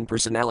considering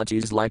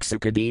personalities like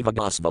Sukadeva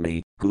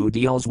Goswami, who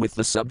deals with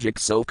the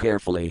subject so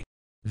carefully.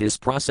 This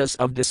process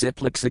of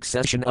disciplic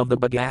succession of the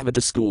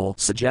Bhagavata school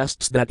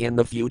suggests that in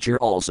the future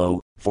also,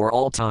 for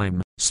all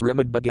time,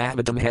 Srimad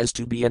Bhagavatam has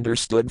to be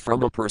understood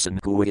from a person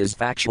who is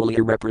factually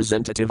a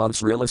representative of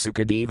Srila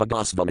Sukadeva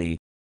Goswami.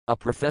 A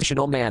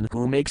professional man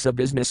who makes a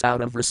business out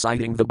of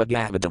reciting the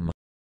Bhagavatam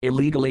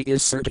illegally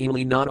is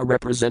certainly not a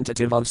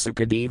representative of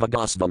Sukadeva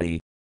Goswami.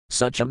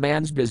 Such a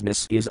man's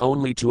business is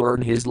only to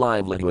earn his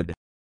livelihood.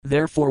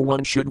 Therefore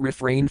one should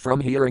refrain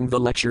from hearing the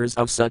lectures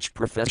of such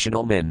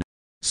professional men.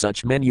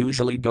 Such men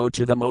usually go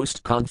to the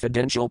most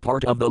confidential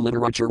part of the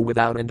literature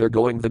without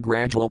undergoing the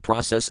gradual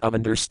process of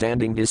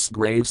understanding this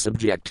grave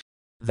subject.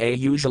 They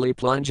usually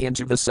plunge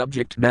into the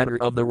subject matter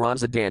of the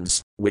rasa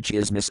dance, which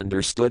is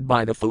misunderstood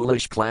by the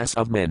foolish class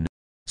of men.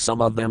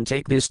 Some of them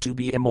take this to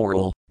be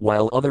immoral,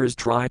 while others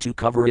try to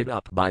cover it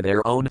up by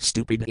their own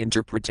stupid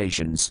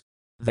interpretations.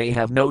 They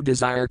have no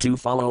desire to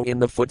follow in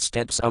the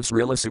footsteps of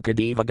Srila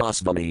Sukadeva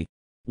Goswami.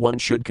 One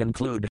should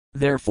conclude,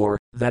 therefore,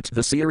 that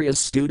the serious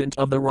student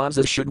of the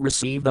Rasa should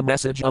receive the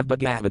message of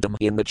Bhagavatam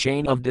in the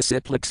chain of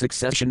disciplic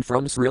succession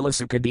from Srila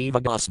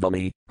Sukadeva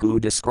Goswami, who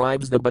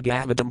describes the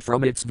Bhagavatam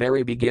from its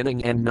very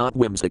beginning and not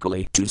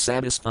whimsically to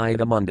satisfy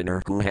the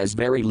mundaner who has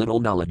very little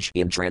knowledge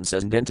in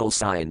transcendental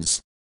science.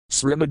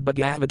 Srimad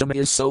Bhagavatam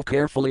is so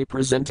carefully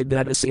presented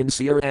that a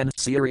sincere and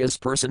serious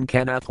person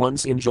can at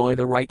once enjoy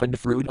the ripened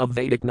fruit of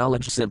Vedic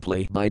knowledge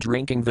simply by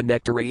drinking the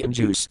nectarian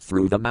juice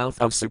through the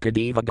mouth of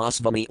Sukadeva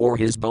Goswami or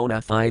his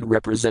bona fide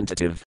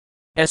representative.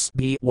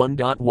 SB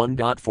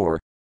 1.1.4.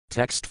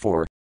 Text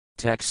 4.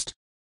 Text.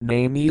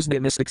 Names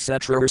nimis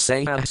etc.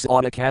 Sayas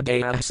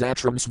adakadayah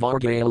satram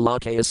svargaya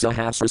lakaya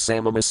sahasra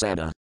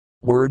samamasana.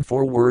 Word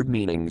for word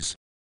meanings.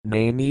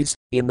 Names,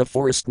 in the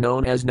forest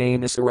known as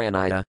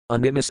Naimisaranya,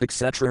 Animis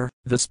etc.,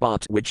 the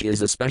spot which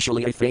is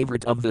especially a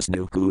favorite of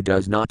Vishnu who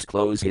does not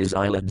close his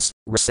eyelids,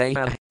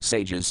 Rasaya,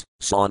 sages,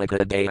 Sonika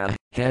Daya,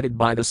 headed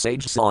by the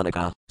sage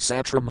Sonika,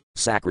 Satram,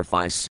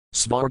 sacrifice,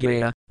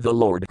 Svargaya, the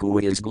Lord who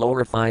is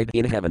glorified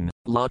in heaven,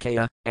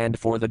 Lakaya, and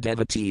for the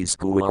devotees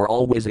who are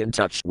always in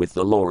touch with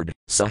the Lord,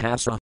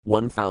 Sahasra,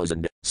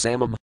 1000,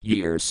 Samam,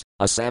 years,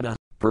 Asana,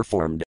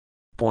 performed.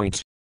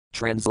 Point.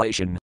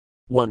 Translation.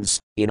 Once,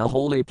 in a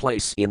holy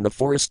place in the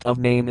forest of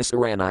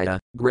Naimisaranya,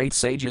 great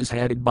sages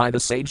headed by the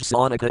sage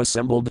Sonika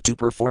assembled to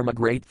perform a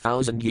great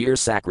 1,000-year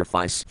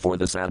sacrifice for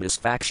the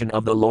satisfaction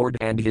of the Lord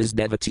and his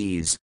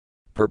devotees.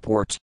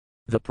 Purport.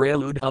 The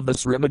prelude of the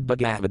Srimad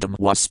Bhagavatam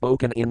was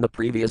spoken in the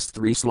previous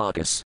 3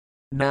 slokas.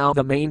 Now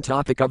the main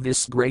topic of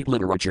this great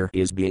literature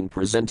is being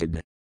presented.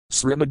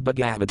 Srimad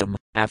Bhagavatam,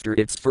 after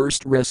its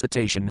first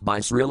recitation by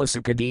Srila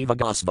Sukadeva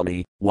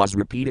Goswami, was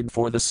repeated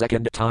for the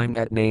second time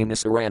at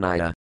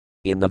Naimisaranya.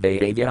 In the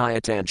Vaidvyaya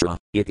Tantra,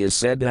 it is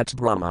said that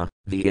Brahma,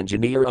 the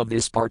engineer of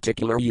this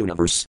particular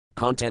universe,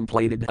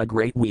 contemplated a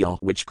great wheel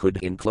which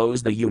could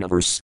enclose the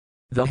universe.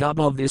 The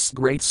hub of this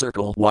great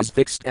circle was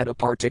fixed at a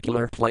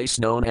particular place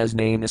known as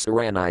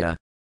Naimisaranya.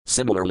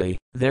 Similarly,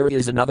 there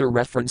is another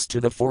reference to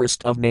the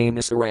forest of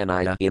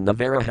Naimisaranya in the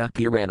Varaha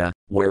Purana,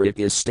 where it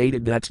is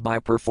stated that by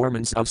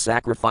performance of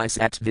sacrifice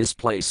at this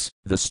place,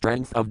 the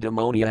strength of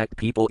demoniac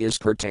people is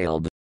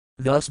curtailed.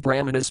 Thus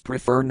Brahmanas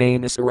prefer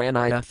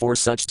Naimisaranya for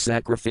such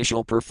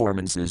sacrificial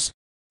performances.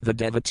 The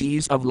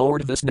devotees of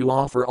Lord Vishnu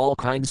offer all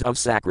kinds of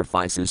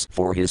sacrifices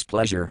for his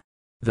pleasure.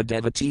 The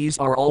devotees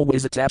are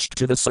always attached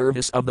to the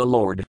service of the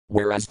Lord,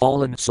 whereas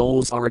fallen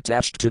souls are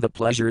attached to the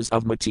pleasures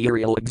of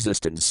material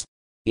existence.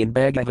 In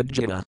Bhagavad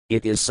Gita,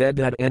 it is said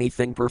that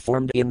anything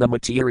performed in the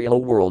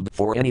material world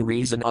for any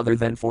reason other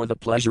than for the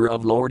pleasure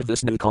of Lord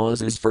Vishnu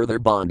causes further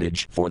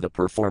bondage for the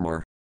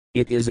performer.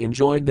 It is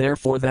enjoined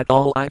therefore that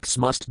all acts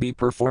must be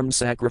performed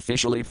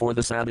sacrificially for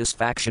the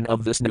satisfaction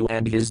of Vishnu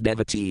and his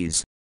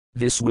devotees.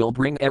 This will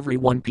bring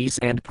everyone peace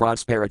and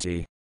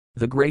prosperity.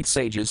 The great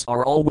sages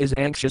are always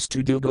anxious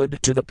to do good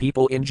to the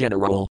people in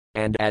general,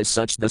 and as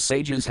such the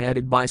sages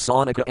headed by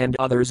Sonika and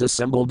others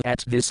assembled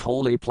at this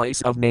holy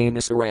place of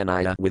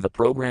Naimisaranya with a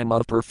program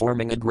of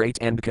performing a great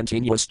and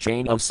continuous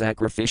chain of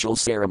sacrificial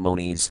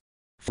ceremonies.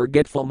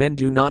 Forgetful men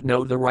do not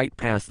know the right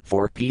path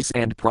for peace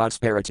and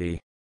prosperity.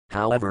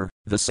 However,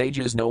 the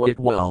sages know it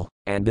well,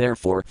 and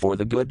therefore for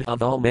the good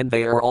of all men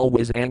they are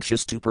always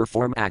anxious to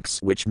perform acts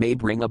which may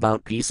bring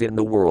about peace in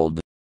the world.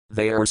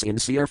 They are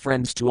sincere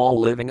friends to all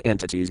living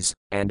entities,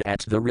 and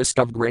at the risk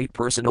of great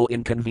personal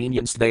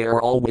inconvenience they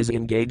are always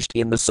engaged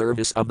in the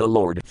service of the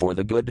Lord for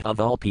the good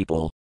of all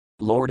people.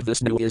 Lord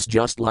Vishnu is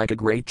just like a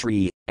great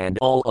tree, and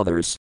all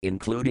others,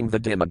 including the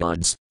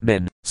demigods,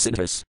 men,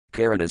 siddhas,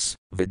 karanas,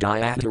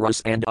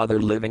 vidyadharas and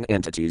other living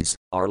entities,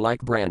 are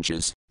like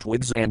branches,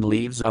 twigs and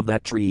leaves of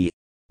that tree.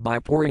 By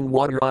pouring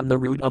water on the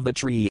root of the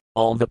tree,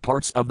 all the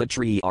parts of the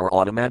tree are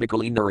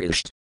automatically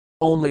nourished.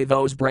 Only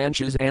those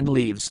branches and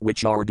leaves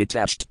which are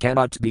detached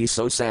cannot be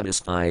so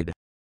satisfied.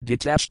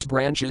 Detached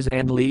branches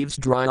and leaves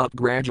dry up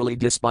gradually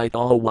despite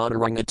all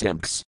watering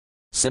attempts.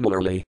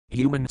 Similarly,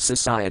 human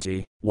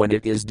society, when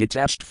it is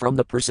detached from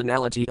the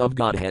personality of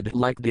Godhead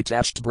like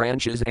detached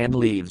branches and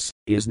leaves,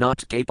 is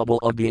not capable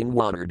of being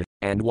watered,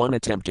 and one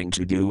attempting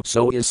to do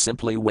so is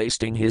simply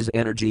wasting his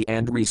energy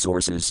and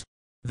resources.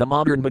 The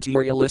modern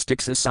materialistic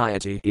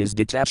society is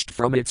detached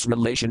from its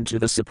relation to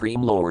the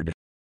Supreme Lord.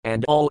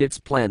 And all its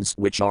plans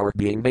which are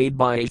being made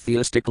by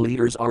atheistic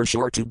leaders are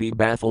sure to be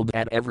baffled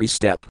at every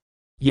step.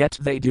 Yet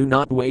they do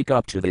not wake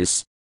up to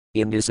this.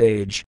 In this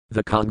age,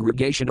 the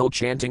congregational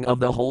chanting of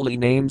the holy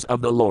names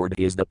of the Lord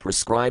is the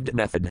prescribed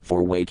method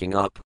for waking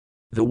up.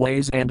 The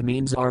ways and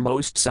means are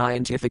most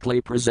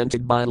scientifically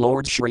presented by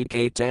Lord Sri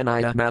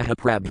Caitanya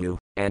Mahaprabhu,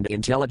 and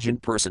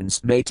intelligent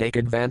persons may take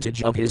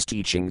advantage of his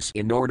teachings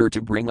in order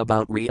to bring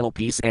about real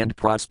peace and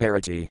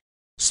prosperity.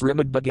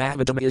 Srimad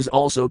Bhagavatam is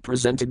also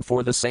presented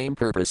for the same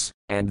purpose,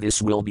 and this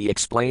will be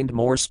explained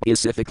more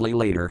specifically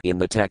later in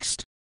the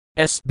text.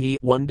 SB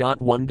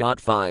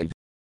 1.1.5.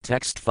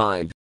 Text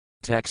 5.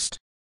 Text.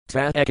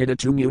 Ta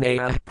ekadatu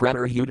munaya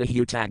pranarhuta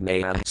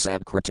hutagnaya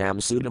sabkratam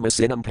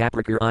sudamasinam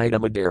paprikar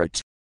idamadarat.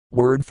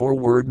 Word for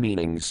word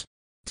meanings.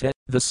 Te,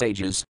 the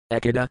sages,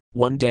 ekada,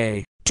 one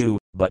day, 2,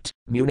 but,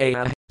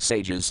 munaya,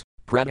 sages,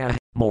 prana,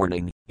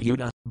 morning,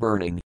 Yuta,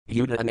 burning,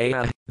 Yuta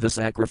Anaya, the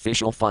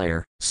sacrificial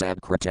fire,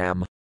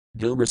 Samkritam.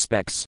 Due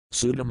respects,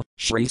 Sudam,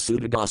 Shri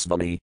Sutta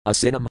Goswami,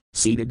 Asinam,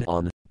 seated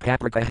on,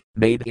 Paprika,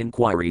 made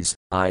inquiries,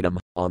 item,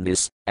 on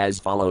this, as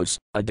follows,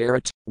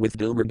 Adarat, with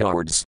due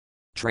regards.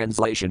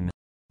 Translation.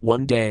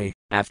 One day,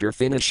 after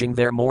finishing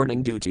their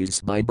morning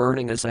duties by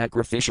burning a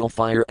sacrificial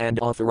fire and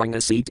offering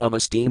a seat of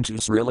esteem to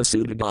Srila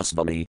Sutta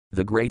Goswami,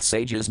 the great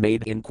sages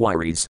made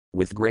inquiries,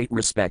 with great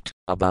respect,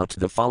 about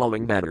the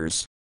following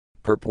matters.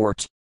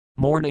 Purport.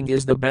 Morning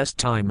is the best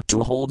time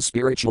to hold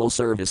spiritual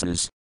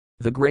services.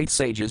 The great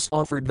sages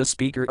offered the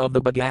speaker of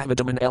the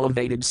Bhagavatam an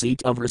elevated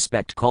seat of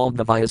respect called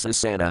the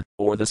Vyasasana,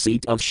 or the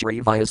seat of Sri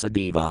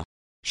Vyasadeva.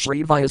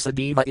 Sri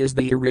Vyasadeva is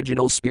the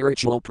original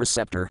spiritual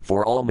preceptor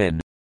for all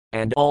men,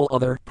 and all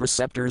other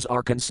preceptors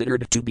are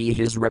considered to be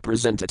his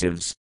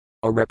representatives.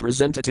 A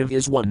representative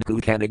is one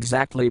who can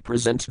exactly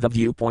present the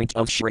viewpoint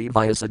of Sri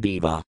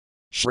Vyasadeva.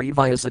 Sri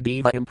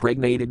Vyasadeva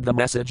impregnated the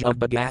message of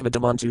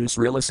Bhagavatam onto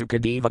Srila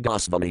Sukadeva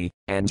Goswami,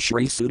 and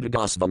Sri Sutta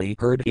Goswami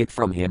heard it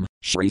from him,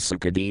 Sri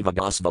Sukadeva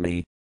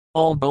Goswami.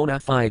 All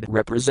bona fide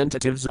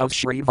representatives of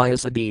Sri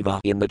Vyasadeva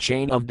in the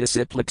chain of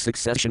disciplic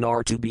succession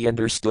are to be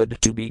understood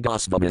to be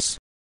Goswamis.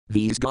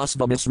 These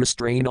Goswamis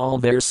restrain all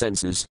their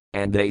senses,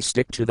 and they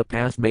stick to the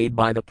path made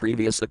by the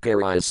previous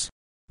Acharyas.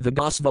 The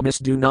Goswamis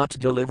do not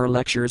deliver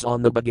lectures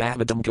on the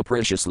Bhagavatam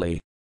capriciously.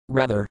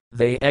 Rather,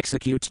 they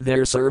execute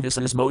their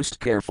services most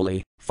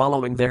carefully,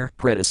 following their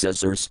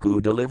predecessors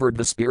who delivered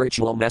the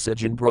spiritual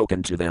message and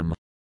broken to them.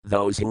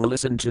 Those who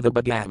listen to the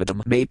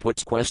Bhagavatam may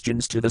put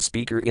questions to the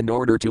speaker in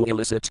order to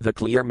elicit the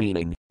clear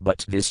meaning,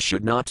 but this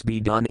should not be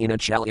done in a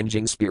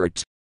challenging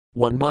spirit.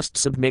 One must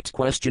submit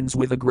questions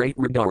with a great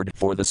regard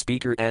for the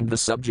speaker and the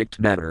subject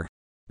matter.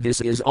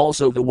 This is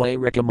also the way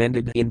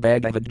recommended in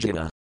Bhagavad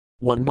Gita.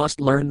 One must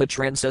learn the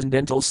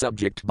transcendental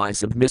subject by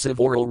submissive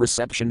oral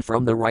reception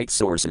from the right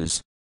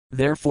sources.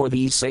 Therefore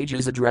these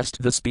sages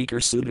addressed the speaker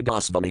Sutta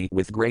Goswami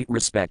with great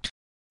respect.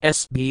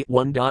 SB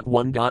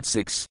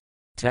 1.1.6.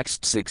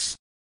 Text 6.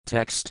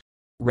 Text.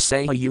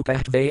 Rasaya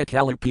Yukahdvaya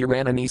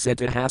Kalapiranani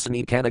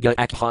Setahasani Kanaga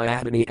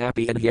Akhayadani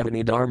Api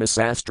Adhyavani Dharma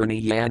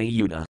Sastrani Yani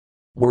Yuta.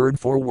 Word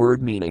for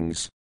word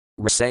meanings.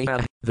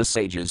 Rasaya, the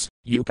sages,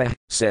 Yuka,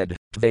 said,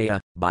 Tvaya,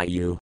 by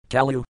you,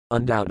 Kalu,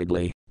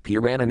 undoubtedly,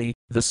 Puranani,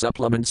 the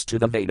supplements to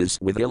the Vedas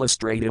with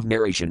illustrative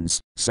narrations,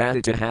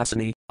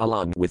 Satitahasani,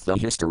 along with the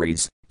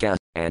histories, Ka,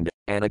 and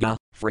Anaga,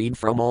 freed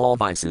from all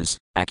vices,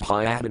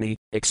 Akhayadani,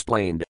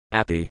 explained,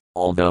 Api,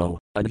 although,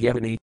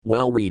 Adhyavani,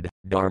 well read,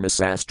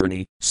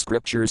 Dharmasastrani,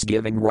 scriptures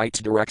giving right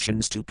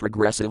directions to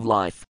progressive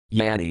life,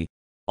 Yani.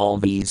 All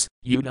these,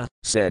 Yuta,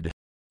 said.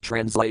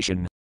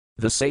 Translation.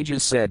 The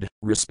sages said,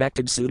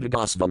 Respected Sutta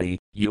Goswami,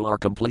 you are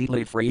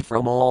completely free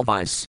from all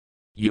vice.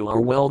 You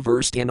are well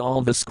versed in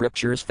all the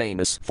scriptures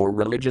famous for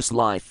religious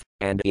life,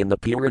 and in the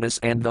Puranas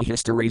and the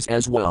histories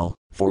as well,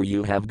 for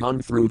you have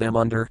gone through them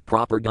under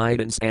proper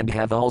guidance and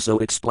have also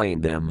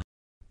explained them.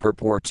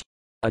 Purport.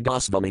 A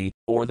Goswami,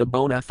 or the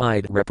bona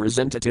fide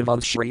representative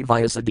of Sri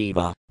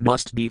Vyasadeva,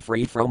 must be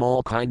free from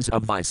all kinds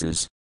of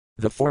vices.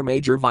 The four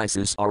major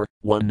vices are,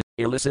 1.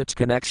 Illicit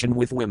connection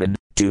with women,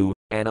 2.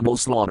 Animal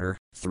slaughter,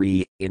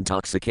 3.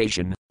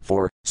 Intoxication,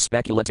 4.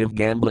 Speculative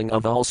gambling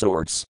of all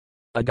sorts.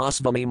 A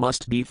Goswami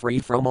must be free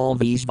from all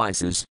these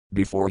vices,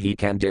 before he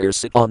can dare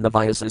sit on the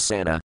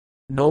Vyasasana.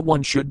 No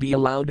one should be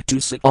allowed to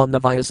sit on the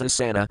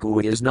Vyasasana who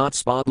is not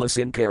spotless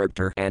in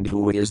character and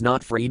who is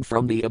not freed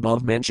from the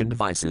above-mentioned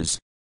vices.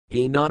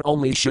 He not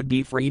only should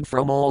be freed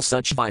from all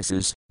such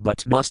vices,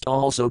 but must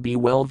also be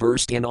well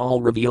versed in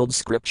all revealed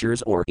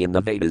scriptures or in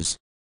the Vedas.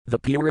 The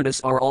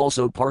Puranas are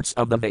also parts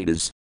of the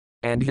Vedas.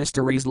 And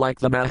histories like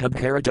the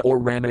Mahabharata or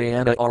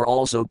Ramayana are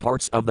also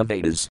parts of the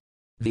Vedas.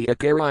 The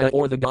Acharya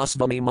or the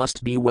Goswami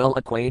must be well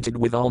acquainted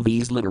with all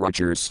these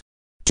literatures.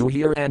 To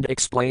hear and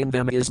explain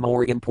them is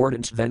more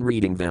important than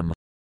reading them.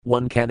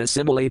 One can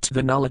assimilate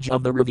the knowledge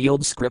of the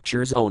revealed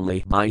scriptures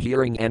only by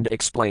hearing and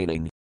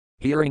explaining.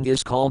 Hearing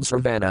is called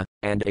Sravana,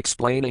 and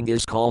explaining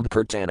is called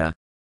Kirtana.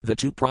 The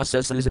two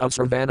processes of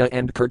Sravana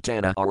and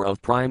Kirtana are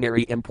of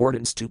primary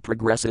importance to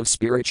progressive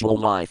spiritual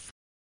life.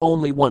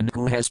 Only one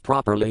who has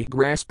properly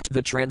grasped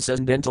the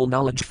transcendental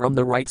knowledge from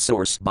the right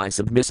source by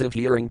submissive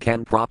hearing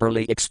can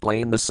properly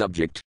explain the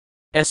subject.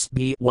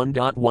 SB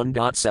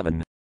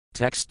 1.1.7.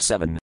 Text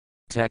 7.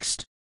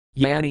 Text.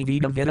 Yani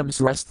vidam vidam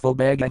srestho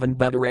bhagavan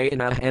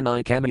bhadarayana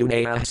hanai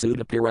kamunaya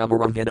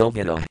sudapiravara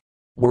vidovida.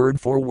 Word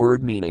for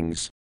word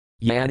meanings.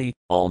 Yani,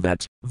 all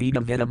that,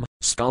 Vedam Vidam,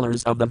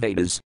 scholars of the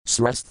Vedas,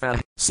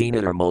 Srestha, seen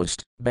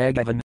innermost,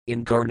 Bhagavan,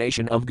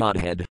 incarnation of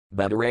Godhead,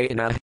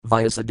 Badarayana,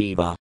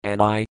 Vyasadeva,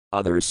 and I,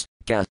 others,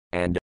 Ka,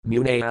 and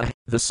Munaya,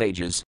 the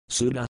sages,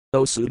 Sutta,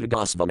 O Sutta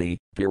Goswami,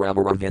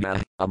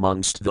 Piravaravina,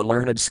 amongst the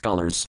learned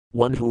scholars,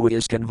 one who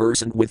is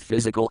conversant with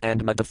physical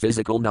and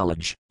metaphysical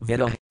knowledge,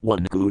 Vida,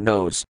 one who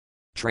knows.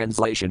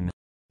 Translation.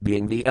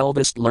 Being the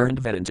eldest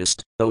learned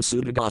Vedantist, O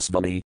Sutta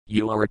Goswami,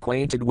 you are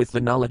acquainted with the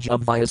knowledge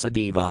of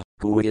Vyasadeva,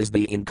 who is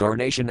the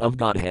incarnation of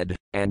Godhead,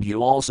 and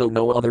you also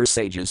know other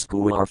sages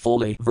who are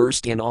fully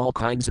versed in all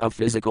kinds of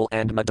physical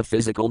and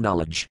metaphysical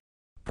knowledge.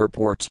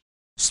 Purport.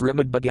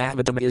 Srimad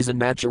Bhagavatam is a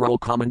natural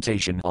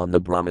commentation on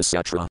the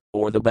Brahmasutra,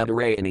 or the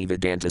Badarayani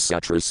Vedanta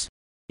Sutras.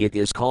 It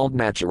is called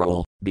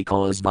natural,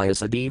 because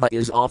Vyasadeva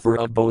is author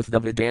of both the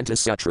Vedanta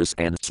Sutras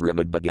and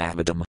Srimad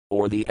Bhagavatam,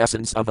 or the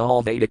essence of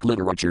all Vedic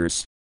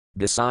literatures.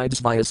 Besides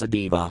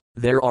Vyasadeva,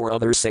 there are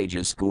other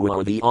sages who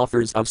are the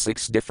authors of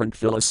 6 different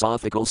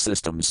philosophical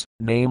systems,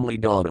 namely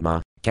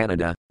Gautama,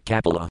 Kanada,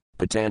 Kapila,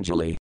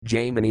 Patanjali,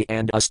 Jaimini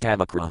and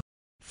Astavakra.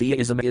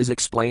 Theism is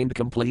explained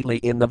completely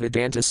in the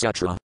Vedanta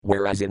Sutra,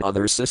 whereas in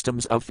other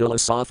systems of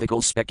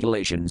philosophical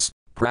speculations,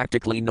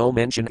 practically no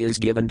mention is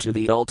given to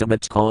the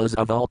ultimate cause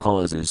of all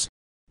causes.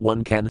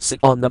 One can sit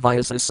on the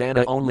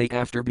Vyasasana only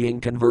after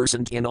being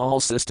conversant in all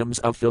systems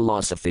of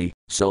philosophy,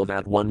 so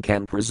that one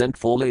can present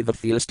fully the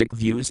theistic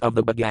views of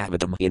the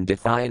Bhagavatam in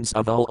defiance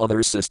of all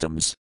other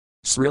systems.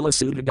 Srila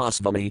Sutta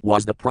Goswami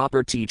was the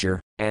proper teacher,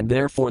 and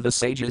therefore the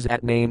sages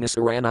at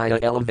Naimisaranya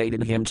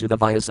elevated him to the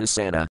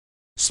Vyasasana.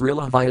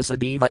 Srila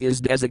Vyasadeva is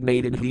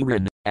designated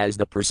herein as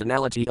the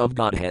personality of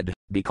Godhead,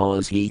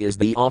 because he is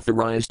the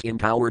authorized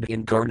empowered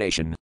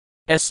incarnation.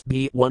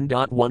 SB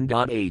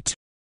 1.1.8.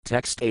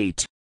 Text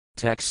 8.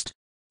 Text.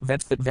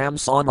 Vethatvam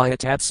sanaya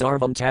tat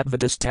sarvam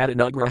tadvatas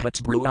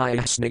tadanugrahat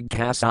bruaya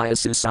snigkasaya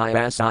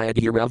sisayasaya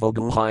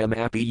dhiravoguhayam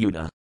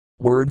apiyuta.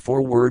 Word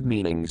for word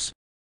meanings.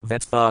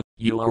 Vetha,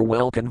 you are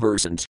well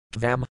conversant,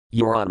 Tvam,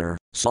 your honor,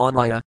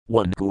 Sanaya,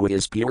 one who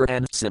is pure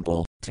and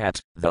simple, Tat,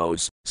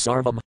 those,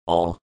 Sarvam,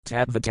 all,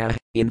 Tadvata,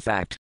 in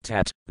fact,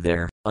 Tat,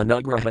 there,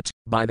 Anugrahat,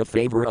 by the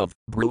favor of,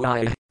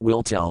 Bruaya,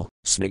 will tell,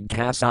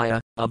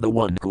 Snigkasaya, of the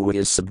one who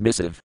is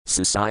submissive,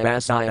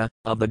 Sisayasaya,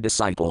 of the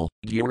disciple,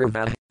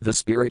 Gurava, the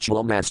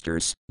spiritual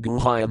masters,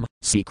 Guhayam,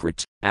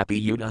 secret,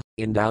 Apiyuta,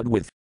 endowed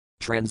with.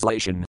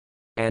 Translation.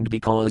 And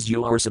because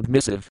you are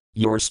submissive,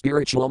 your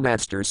spiritual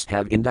masters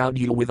have endowed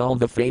you with all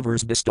the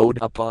favors bestowed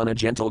upon a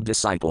gentle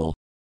disciple.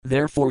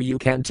 Therefore you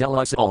can tell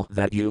us all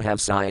that you have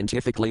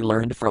scientifically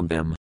learned from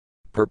them.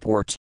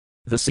 Purport.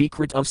 The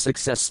secret of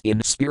success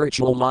in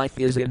spiritual life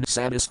is in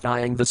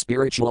satisfying the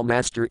spiritual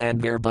master and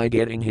thereby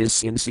getting his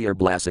sincere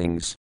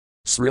blessings.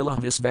 Srila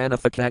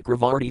Visvanatha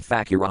Chakravarti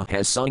Thakura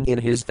has sung in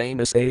his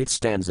famous 8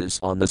 stanzas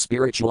on the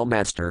spiritual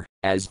master,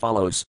 as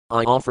follows: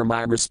 I offer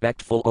my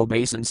respectful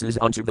obeisances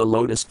unto the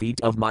lotus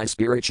feet of my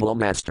spiritual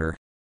master.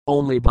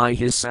 Only by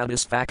his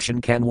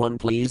satisfaction can one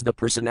please the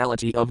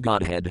personality of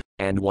Godhead,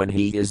 and when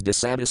he is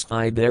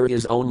dissatisfied there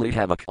is only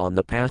havoc on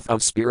the path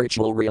of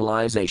spiritual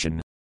realization.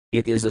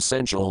 It is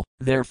essential,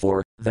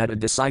 therefore, that a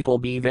disciple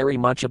be very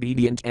much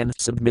obedient and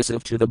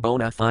submissive to the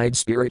bona fide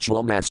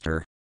spiritual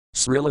master.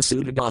 Srila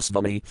Sutta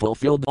Goswami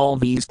fulfilled all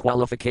these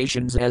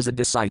qualifications as a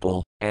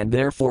disciple, and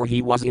therefore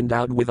he was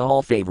endowed with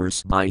all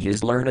favors by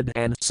his learned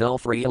and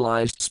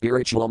self-realized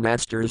spiritual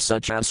masters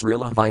such as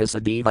Srila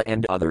Vyasadeva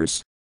and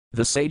others.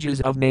 The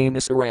sages of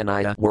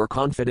Naimisaranya were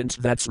confident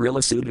that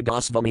Srila Sutta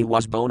Goswami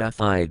was bona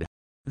fide.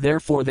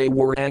 Therefore they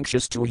were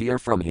anxious to hear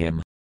from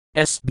him.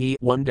 SB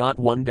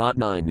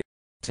 1.1.9.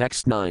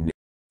 Text 9.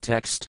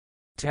 Text.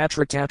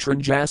 Tatra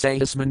tatran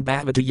jasayasman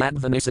bhavati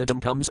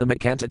yadvanisitam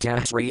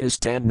pumsamakantata sriyas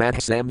tan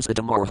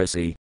madhasamsitam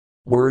arhasi.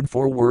 Word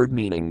for word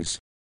meanings.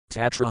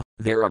 Tatra,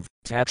 thereof,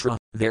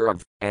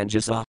 and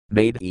jasa,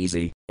 made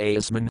easy,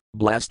 ayasman,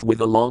 blessed with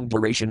a long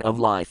duration of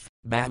life,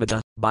 bhavata,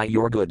 by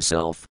your good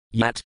self,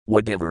 yet,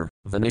 whatever,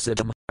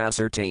 vanisitam,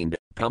 ascertained,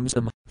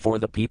 pumsam, for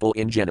the people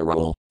in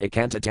general,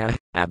 ekantata,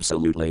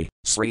 absolutely,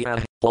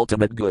 sriya,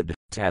 ultimate good,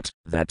 tat,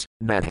 that,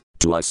 madh,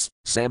 to us,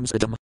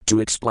 samsitam,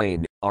 to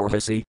explain,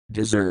 arhasi,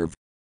 deserve.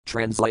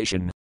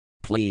 Translation.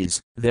 Please,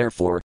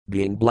 therefore,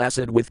 being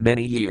blessed with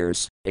many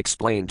years,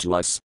 explain to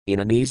us, in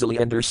an easily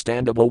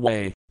understandable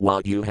way,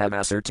 what you have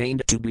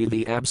ascertained to be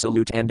the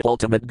absolute and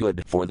ultimate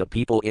good for the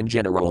people in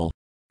general.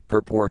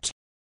 Purport.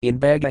 In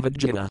Bhagavad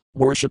Gita,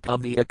 worship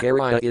of the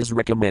Acharya is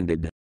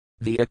recommended.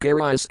 The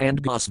Acharyas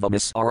and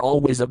Gosvamis are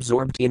always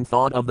absorbed in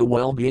thought of the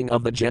well-being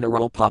of the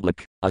general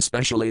public,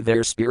 especially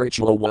their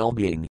spiritual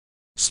well-being.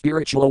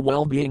 Spiritual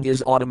well-being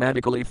is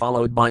automatically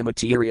followed by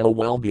material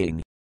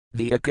well-being.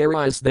 The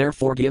Acharyas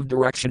therefore give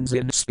directions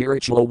in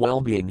spiritual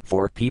well-being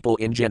for people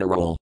in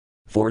general.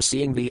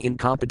 Foreseeing the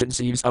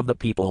incompetencies of the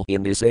people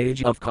in this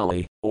age of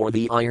Kali, or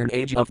the Iron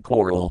Age of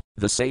Coral,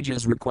 the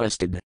sages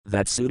requested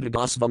that Sutta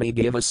Goswami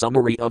give a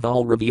summary of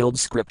all revealed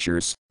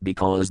scriptures,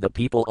 because the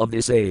people of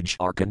this age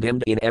are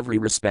condemned in every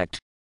respect.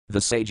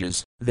 The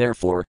sages,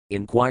 therefore,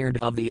 inquired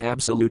of the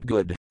absolute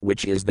good,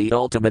 which is the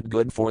ultimate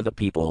good for the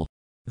people.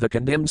 The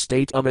condemned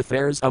state of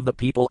affairs of the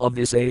people of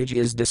this age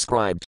is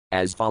described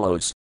as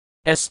follows.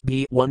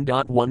 SB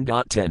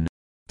 1.1.10.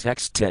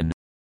 Text 10.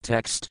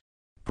 Text.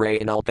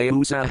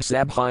 Prayanalpayusah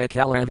sabhaya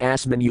kalan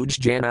asman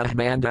yujjanah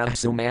mandah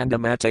sumanda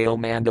mateo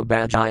manda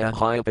bajaya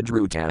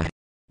hyapadruta.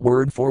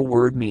 Word for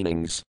word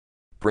meanings.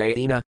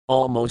 Prayana,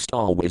 almost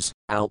always,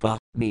 alpa,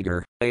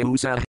 meter,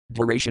 ayusa,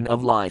 duration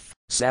of life,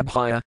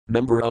 sabhaya,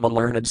 member of a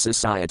learned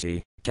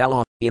society,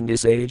 kala, in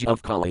this age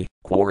of Kali,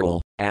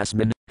 quarrel,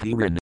 asman,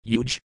 herein,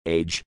 huge,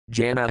 age,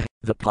 jana,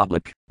 the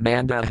public,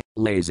 manda,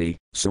 lazy,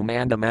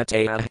 sumanda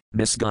mataya,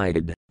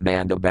 misguided,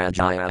 manda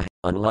bajaya,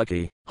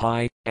 unlucky,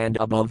 high, and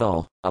above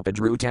all,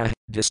 upadruta,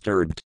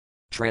 disturbed.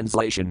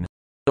 Translation.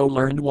 O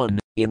learned one,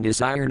 in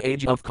this iron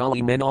age of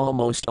Kali men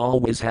almost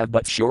always have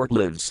but short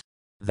lives.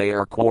 They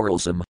are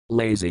quarrelsome,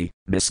 lazy,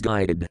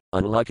 misguided,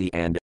 unlucky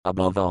and,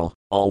 above all,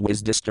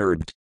 always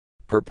disturbed.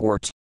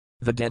 Purport.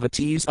 The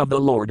devotees of the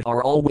Lord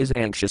are always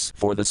anxious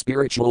for the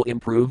spiritual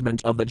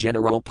improvement of the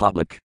general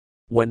public.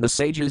 When the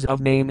sages of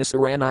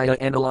Naimisaranya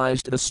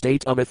analyzed the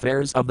state of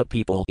affairs of the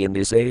people in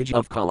this age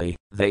of Kali,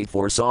 they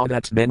foresaw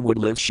that men would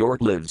live short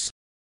lives.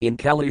 In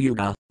Kali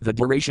Yuga, the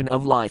duration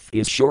of life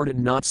is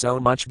shortened not so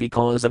much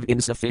because of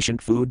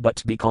insufficient food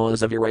but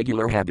because of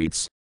irregular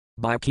habits.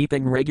 By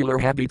keeping regular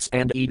habits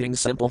and eating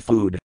simple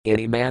food,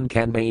 any man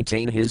can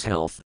maintain his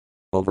health.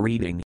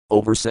 Overeating,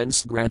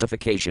 over-sense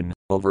gratification,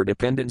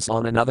 over-dependence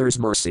on another's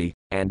mercy,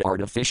 and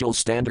artificial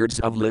standards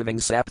of living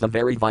sap the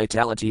very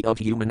vitality of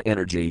human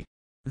energy.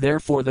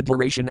 Therefore the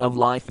duration of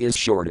life is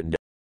shortened.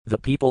 The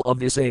people of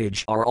this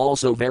age are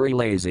also very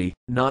lazy,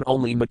 not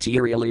only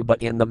materially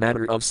but in the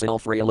matter of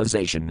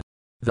self-realization.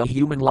 The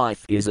human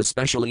life is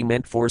especially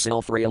meant for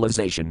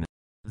self-realization.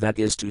 That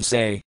is to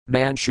say,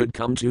 man should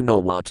come to know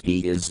what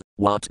he is,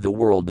 what the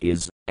world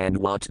is, and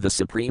what the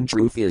supreme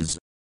truth is.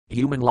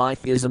 Human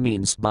life is a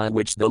means by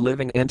which the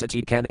living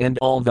entity can end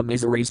all the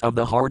miseries of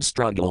the hard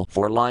struggle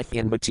for life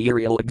in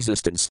material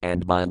existence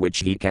and by which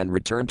he can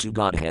return to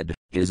Godhead,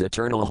 his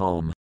eternal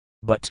home.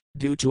 But,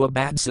 due to a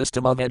bad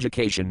system of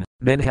education,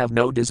 men have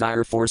no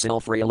desire for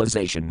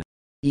self-realization.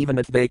 Even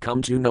if they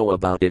come to know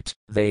about it,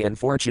 they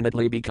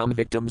unfortunately become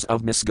victims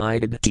of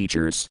misguided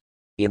teachers.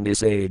 In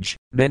this age,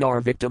 men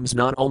are victims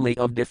not only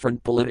of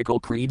different political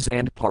creeds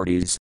and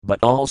parties, but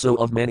also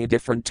of many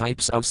different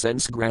types of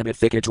sense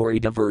gratificatory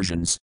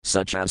diversions,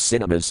 such as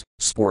cinemas,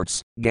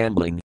 sports,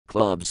 gambling,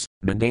 clubs,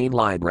 mundane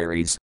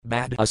libraries,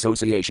 bad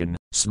association,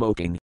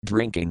 smoking,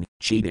 drinking,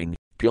 cheating,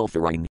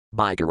 pilfering,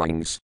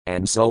 bikerings,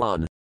 and so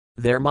on.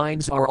 Their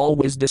minds are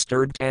always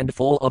disturbed and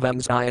full of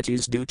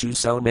anxieties due to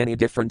so many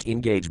different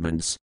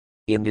engagements.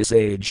 In this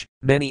age,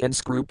 many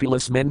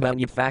unscrupulous men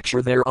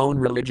manufacture their own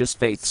religious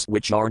faiths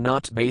which are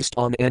not based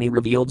on any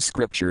revealed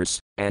scriptures,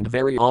 and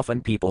very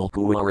often people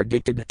who are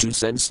addicted to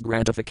sense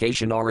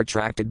gratification are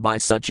attracted by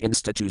such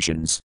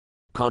institutions.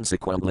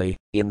 Consequently,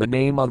 in the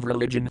name of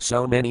religion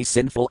so many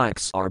sinful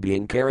acts are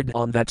being carried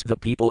on that the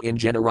people in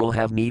general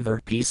have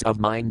neither peace of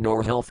mind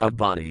nor health of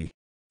body.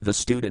 The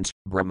student,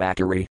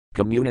 brahmachari,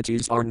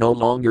 communities are no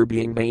longer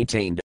being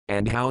maintained,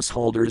 and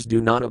householders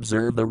do not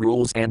observe the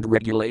rules and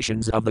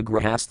regulations of the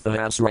grahastha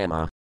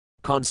asrama.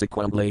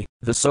 Consequently,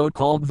 the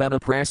so-called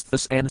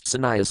vanaprasthas and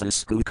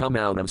sannyasis who come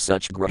out of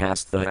such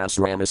grahastha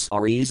asramas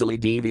are easily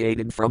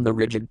deviated from the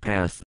rigid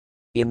path.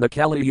 In the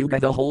Kali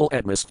Yuga the whole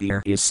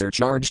atmosphere is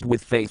surcharged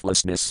with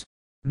faithlessness.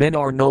 Men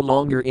are no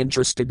longer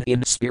interested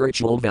in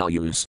spiritual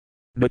values.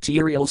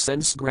 Material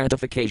sense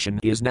gratification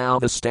is now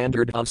the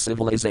standard of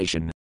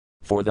civilization.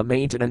 For the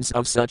maintenance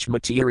of such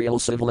material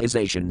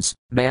civilizations,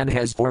 man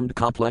has formed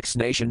complex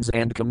nations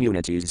and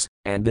communities,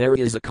 and there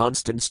is a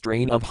constant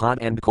strain of hot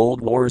and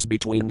cold wars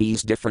between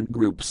these different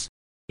groups.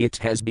 It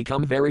has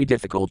become very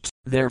difficult,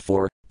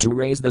 therefore, to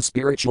raise the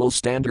spiritual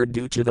standard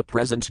due to the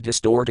present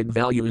distorted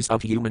values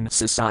of human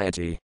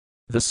society.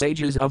 The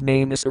sages of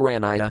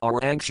Naimisaranya are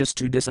anxious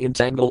to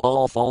disentangle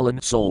all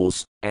fallen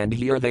souls, and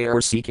here they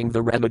are seeking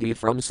the remedy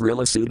from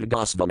Srila Sutta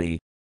Goswami.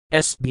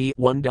 SB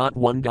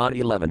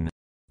 1.1.11.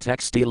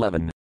 Text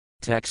 11.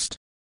 Text.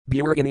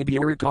 Buragini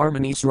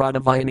Burakarmani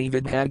Sradavayani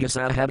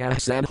Vidhagasahagah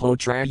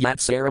Sanhotrayat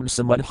Saram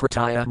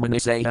Samadhritaya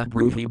Manisaya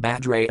Bruhi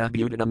Badraya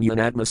Budanam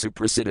Yanatma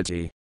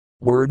Suprasidati.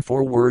 Word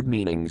for word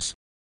meanings.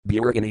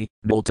 Buragini,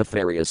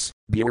 multifarious,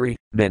 Buri,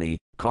 many,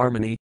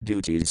 Karmani,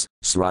 duties,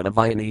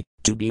 Sradavayani,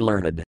 to be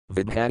learned,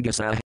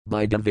 Vidhagasah,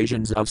 by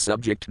divisions of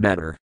subject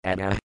matter,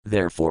 Ada,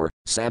 therefore,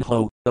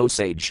 Sadho, O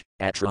sage,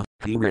 Atra,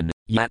 herein,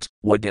 Yat,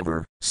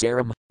 whatever,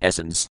 Saram,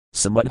 essence,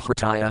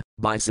 Samadhritaya,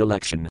 by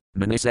selection,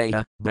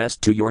 Manisaya,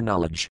 best to your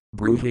knowledge,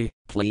 Bruhi,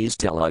 please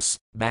tell us,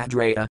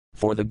 Badraya,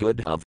 for the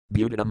good of,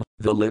 Budanam,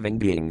 the living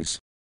beings.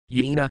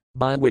 Yena,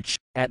 by which,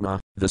 Atma,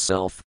 the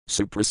self,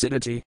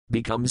 suprasidity,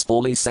 becomes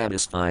fully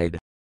satisfied.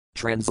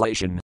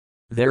 Translation.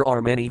 There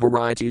are many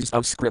varieties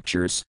of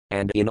scriptures,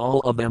 and in all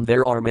of them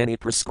there are many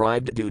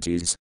prescribed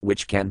duties,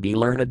 which can be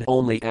learned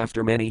only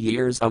after many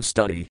years of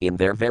study in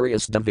their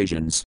various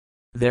divisions.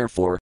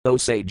 Therefore, O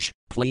sage,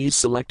 please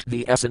select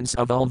the essence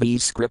of all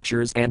these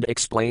scriptures and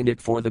explain it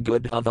for the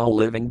good of all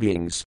living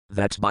beings,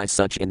 that by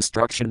such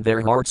instruction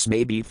their hearts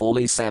may be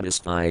fully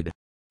satisfied.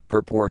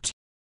 Purport.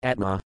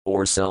 Atma,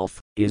 or self,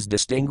 is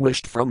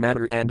distinguished from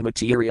matter and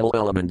material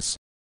elements.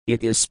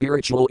 It is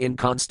spiritual in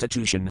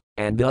constitution,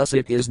 and thus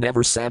it is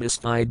never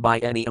satisfied by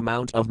any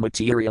amount of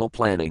material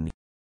planning.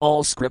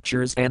 All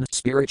scriptures and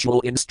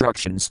spiritual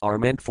instructions are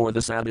meant for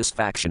the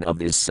satisfaction of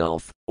this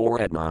self,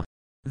 or Atma.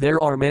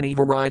 There are many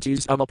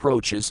varieties of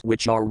approaches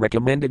which are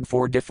recommended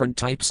for different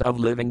types of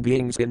living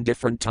beings in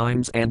different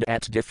times and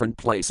at different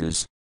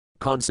places.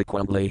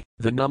 Consequently,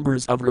 the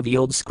numbers of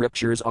revealed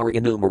scriptures are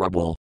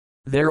innumerable.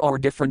 There are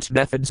different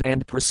methods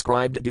and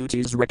prescribed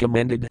duties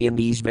recommended in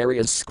these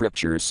various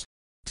scriptures.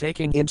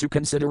 Taking into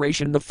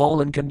consideration the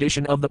fallen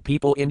condition of the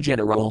people in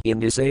general in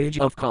this age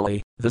of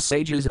Kali, the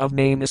sages of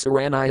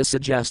Naimisaranya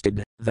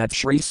suggested that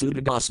Sri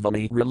Sutta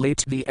Goswami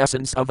relate the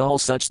essence of all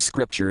such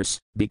scriptures,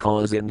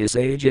 because in this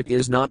age it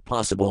is not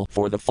possible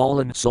for the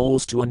fallen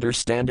souls to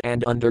understand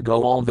and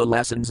undergo all the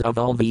lessons of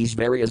all these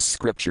various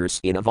scriptures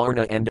in a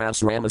Varna and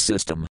Asrama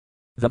system.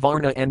 The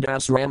Varna and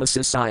Asrama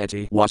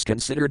society was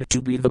considered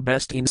to be the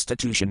best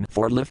institution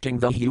for lifting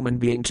the human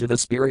being to the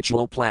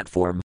spiritual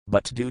platform,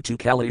 but due to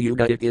Kali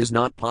Yuga it is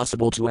not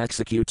possible to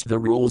execute the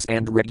rules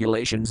and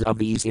regulations of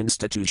these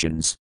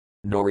institutions.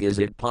 Nor is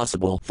it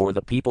possible for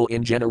the people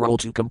in general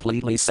to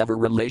completely sever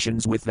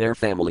relations with their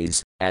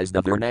families, as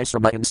the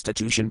Varnasrama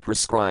institution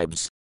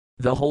prescribes.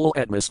 The whole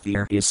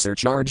atmosphere is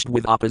surcharged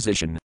with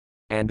opposition.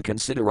 And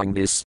considering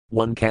this,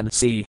 one can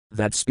see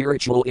that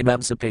spiritual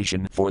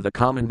emancipation for the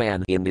common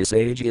man in this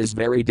age is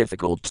very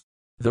difficult.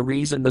 The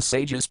reason the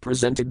sages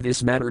presented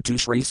this matter to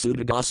Sri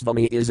Sutta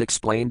Goswami is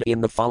explained in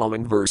the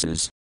following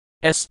verses.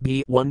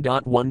 SB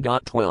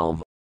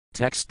 1.1.12.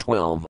 Text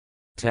 12.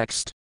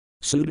 Text.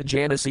 Sutta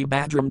Janasi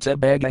Badram Te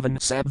Bhagavan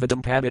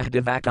Sabvadam Pavah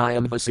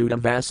Devakayam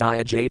Vasudam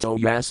Vasaya Jato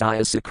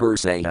Yasaya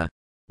Sikursaya.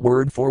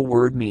 Word for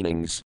word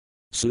meanings.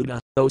 Sutta,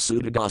 O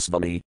Sutta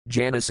Goswami,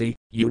 Janasi,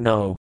 you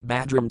know,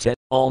 Badram Te,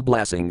 all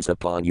blessings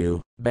upon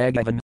you,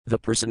 Bhagavan, the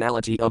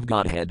personality of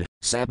Godhead,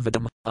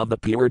 Sabvadam, of the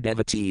pure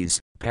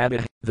devotees,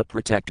 Pavah, the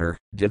protector,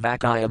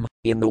 Devakayam,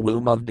 in the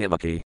womb of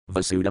Devaki,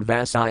 Vasudam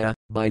Vasaya,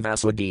 by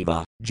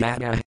Vasudeva,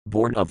 Jata,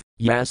 born of,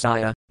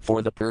 Yasaya,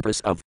 for the purpose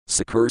of,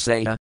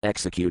 Sikursaya,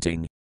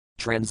 executing.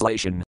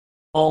 Translation.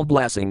 All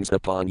blessings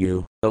upon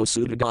you, O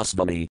Sutta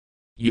Goswami.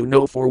 You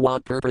know for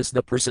what purpose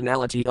the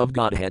personality of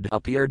Godhead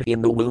appeared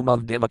in the womb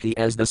of Devaki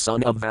as the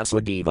son of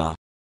Vasudeva.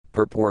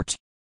 Purport.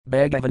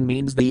 Bhagavan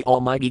means the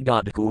Almighty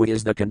God who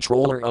is the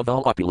controller of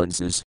all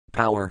opulences,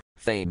 power,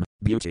 fame,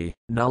 beauty,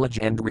 knowledge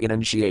and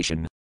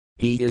renunciation.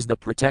 He is the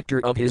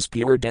protector of his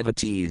pure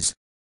devotees.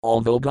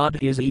 Although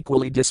God is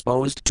equally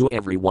disposed to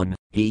everyone,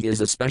 he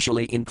is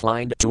especially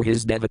inclined to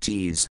his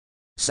devotees.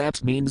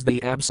 Sat means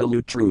the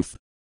absolute truth.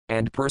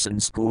 And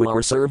persons who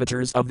are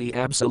servitors of the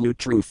absolute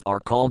truth are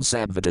called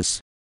Sabvatas.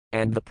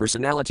 And the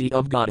personality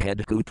of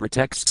Godhead who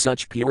protects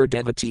such pure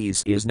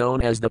devotees is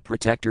known as the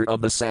protector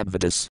of the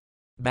Sabvatas.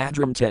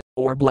 Badram Te,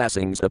 or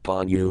blessings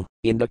upon you,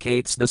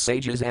 indicates the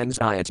sage's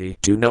anxiety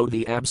to know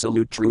the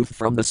absolute truth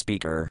from the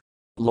speaker.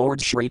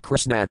 Lord Shri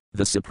Krishna,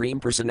 the Supreme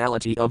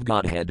Personality of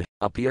Godhead,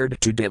 appeared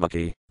to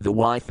Devaki, the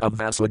wife of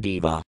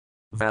Vasudeva.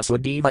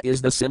 Vasudeva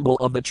is the symbol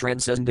of the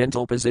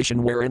transcendental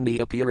position wherein the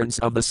appearance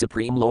of the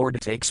Supreme Lord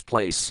takes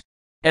place.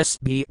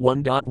 SB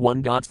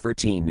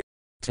 1.1.13.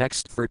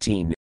 Text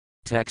 13.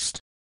 Text.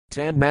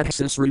 Tan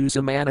Mahsis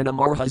Rusamananam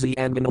Arhazi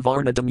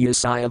Anganavarnadam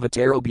Yasaya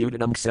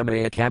Butanam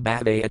Ksamaya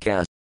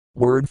Kabhavayaka.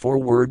 Word for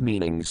word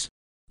meanings.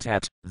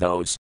 Tat,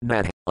 those,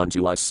 Nat,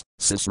 unto us,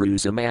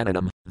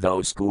 Sisrusamananam,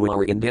 those who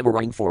are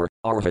endeavoring for,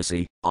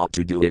 Arhasi, ought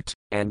to do it,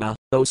 and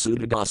O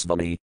Sutta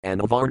Goswami,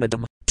 and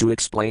Avarnadam, to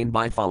explain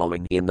by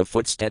following in the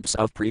footsteps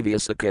of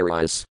previous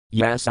Acharyas,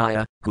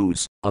 Yasaya,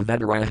 whose,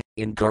 Avatara,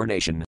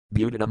 incarnation,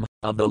 Butanam,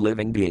 of the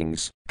living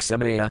beings,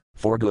 Ksamaya,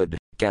 for good,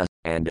 Ka,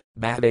 and,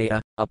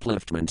 Bhavaya,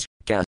 upliftment,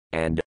 Ka,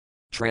 and.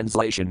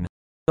 Translation.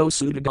 O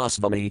Sutta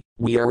Goswami,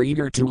 we are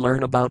eager to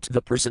learn about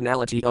the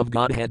personality of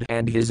Godhead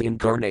and his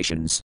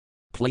incarnations.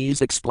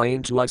 Please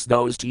explain to us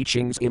those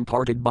teachings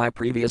imparted by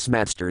previous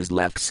masters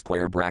left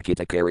square bracket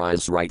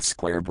Acharyas right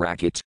square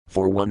bracket,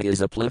 for one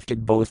is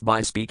uplifted both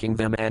by speaking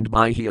them and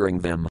by hearing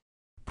them.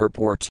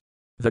 Purport.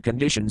 The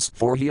conditions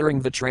for hearing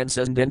the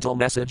transcendental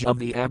message of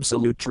the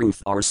Absolute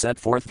Truth are set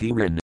forth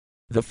herein.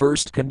 The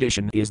first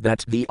condition is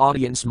that the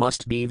audience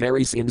must be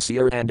very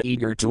sincere and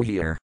eager to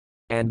hear.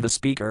 And the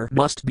speaker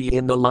must be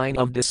in the line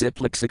of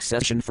disciplic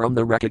succession from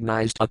the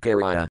recognized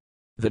Acharya.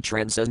 The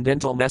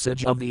transcendental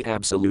message of the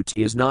Absolute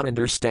is not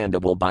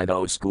understandable by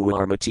those who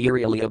are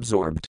materially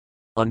absorbed.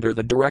 Under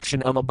the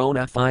direction of a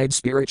bona fide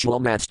spiritual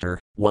master,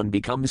 one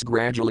becomes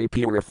gradually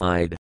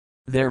purified.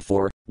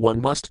 Therefore,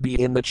 one must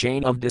be in the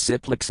chain of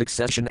disciplic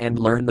succession and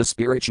learn the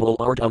spiritual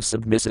art of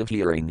submissive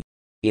hearing.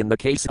 In the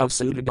case of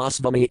Sutta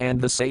Goswami and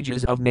the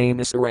sages of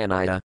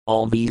Naimisaranya,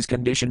 all these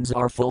conditions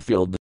are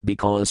fulfilled,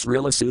 because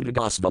Srila Sutta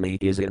Goswami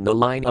is in the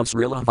line of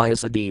Srila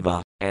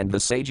Vyasadeva, and the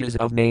sages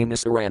of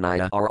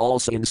Naimisaranya are all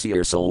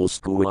sincere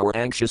souls who are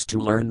anxious to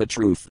learn the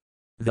truth.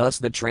 Thus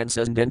the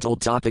transcendental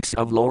topics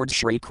of Lord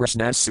Shri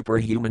Krishna's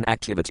superhuman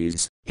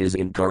activities, his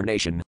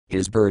incarnation,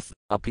 his birth,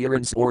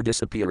 appearance or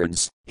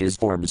disappearance, his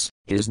forms,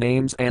 his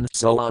names and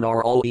so on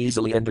are all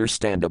easily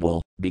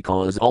understandable,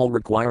 because all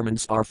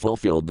requirements are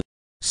fulfilled.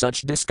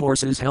 Such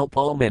discourses help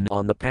all men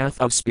on the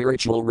path of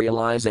spiritual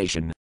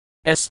realization.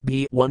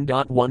 SB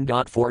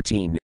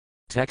 1.1.14.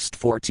 Text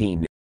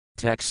 14.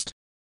 Text.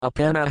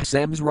 Apanah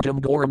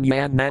samsratam goram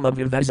yan nama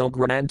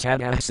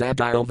vivezogranantadah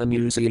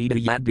sadilvamusida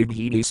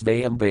yadbibhidis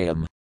vayam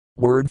vayam.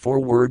 Word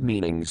for word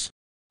meanings.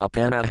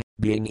 Apanah,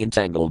 being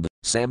entangled,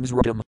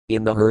 samsratam,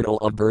 in the hurdle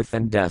of birth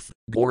and death,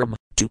 goram,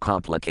 too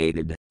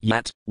complicated,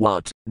 yet,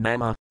 what,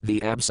 nama,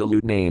 the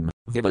absolute name,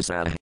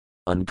 vivasah,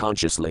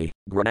 unconsciously,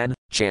 Gran,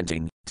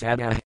 chanting,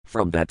 Tada,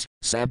 from that,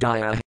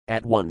 Sabdaya,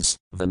 at once,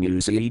 the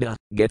Musida,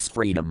 gets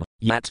freedom,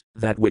 yet,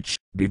 that which,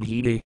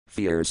 Bibhidi,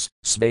 fears,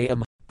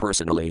 Svayam,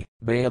 personally,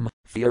 Bayam,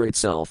 fear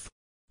itself.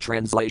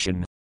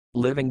 Translation.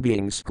 Living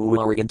beings who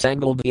are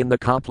entangled in the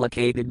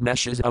complicated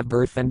meshes of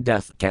birth and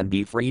death can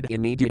be freed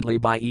immediately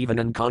by even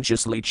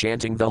unconsciously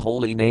chanting the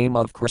holy name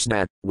of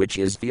Krishna, which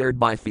is feared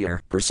by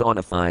fear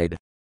personified.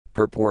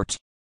 Purport.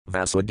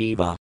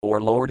 Vasudeva,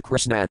 or Lord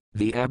Krishna,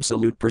 the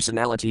absolute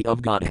personality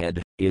of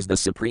Godhead, is the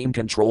supreme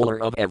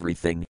controller of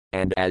everything,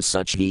 and as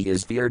such he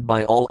is feared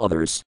by all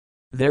others.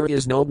 There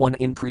is no one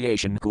in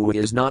creation who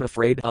is not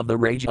afraid of the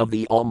rage of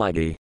the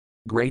Almighty.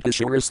 Great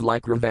Asuras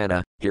like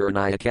Ravana,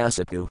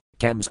 Hiranyakasipu,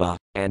 Kamsa,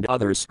 and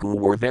others who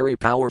were very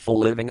powerful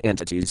living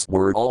entities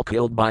were all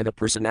killed by the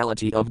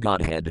personality of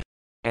Godhead.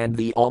 And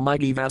the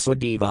Almighty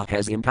Vasudeva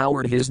has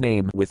empowered his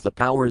name with the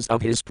powers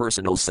of his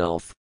personal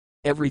self.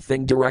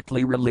 Everything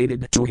directly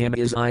related to him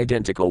is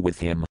identical with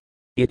him.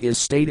 It is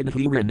stated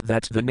herein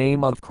that the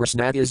name of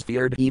Krishna is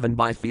feared even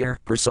by fear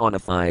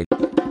personified.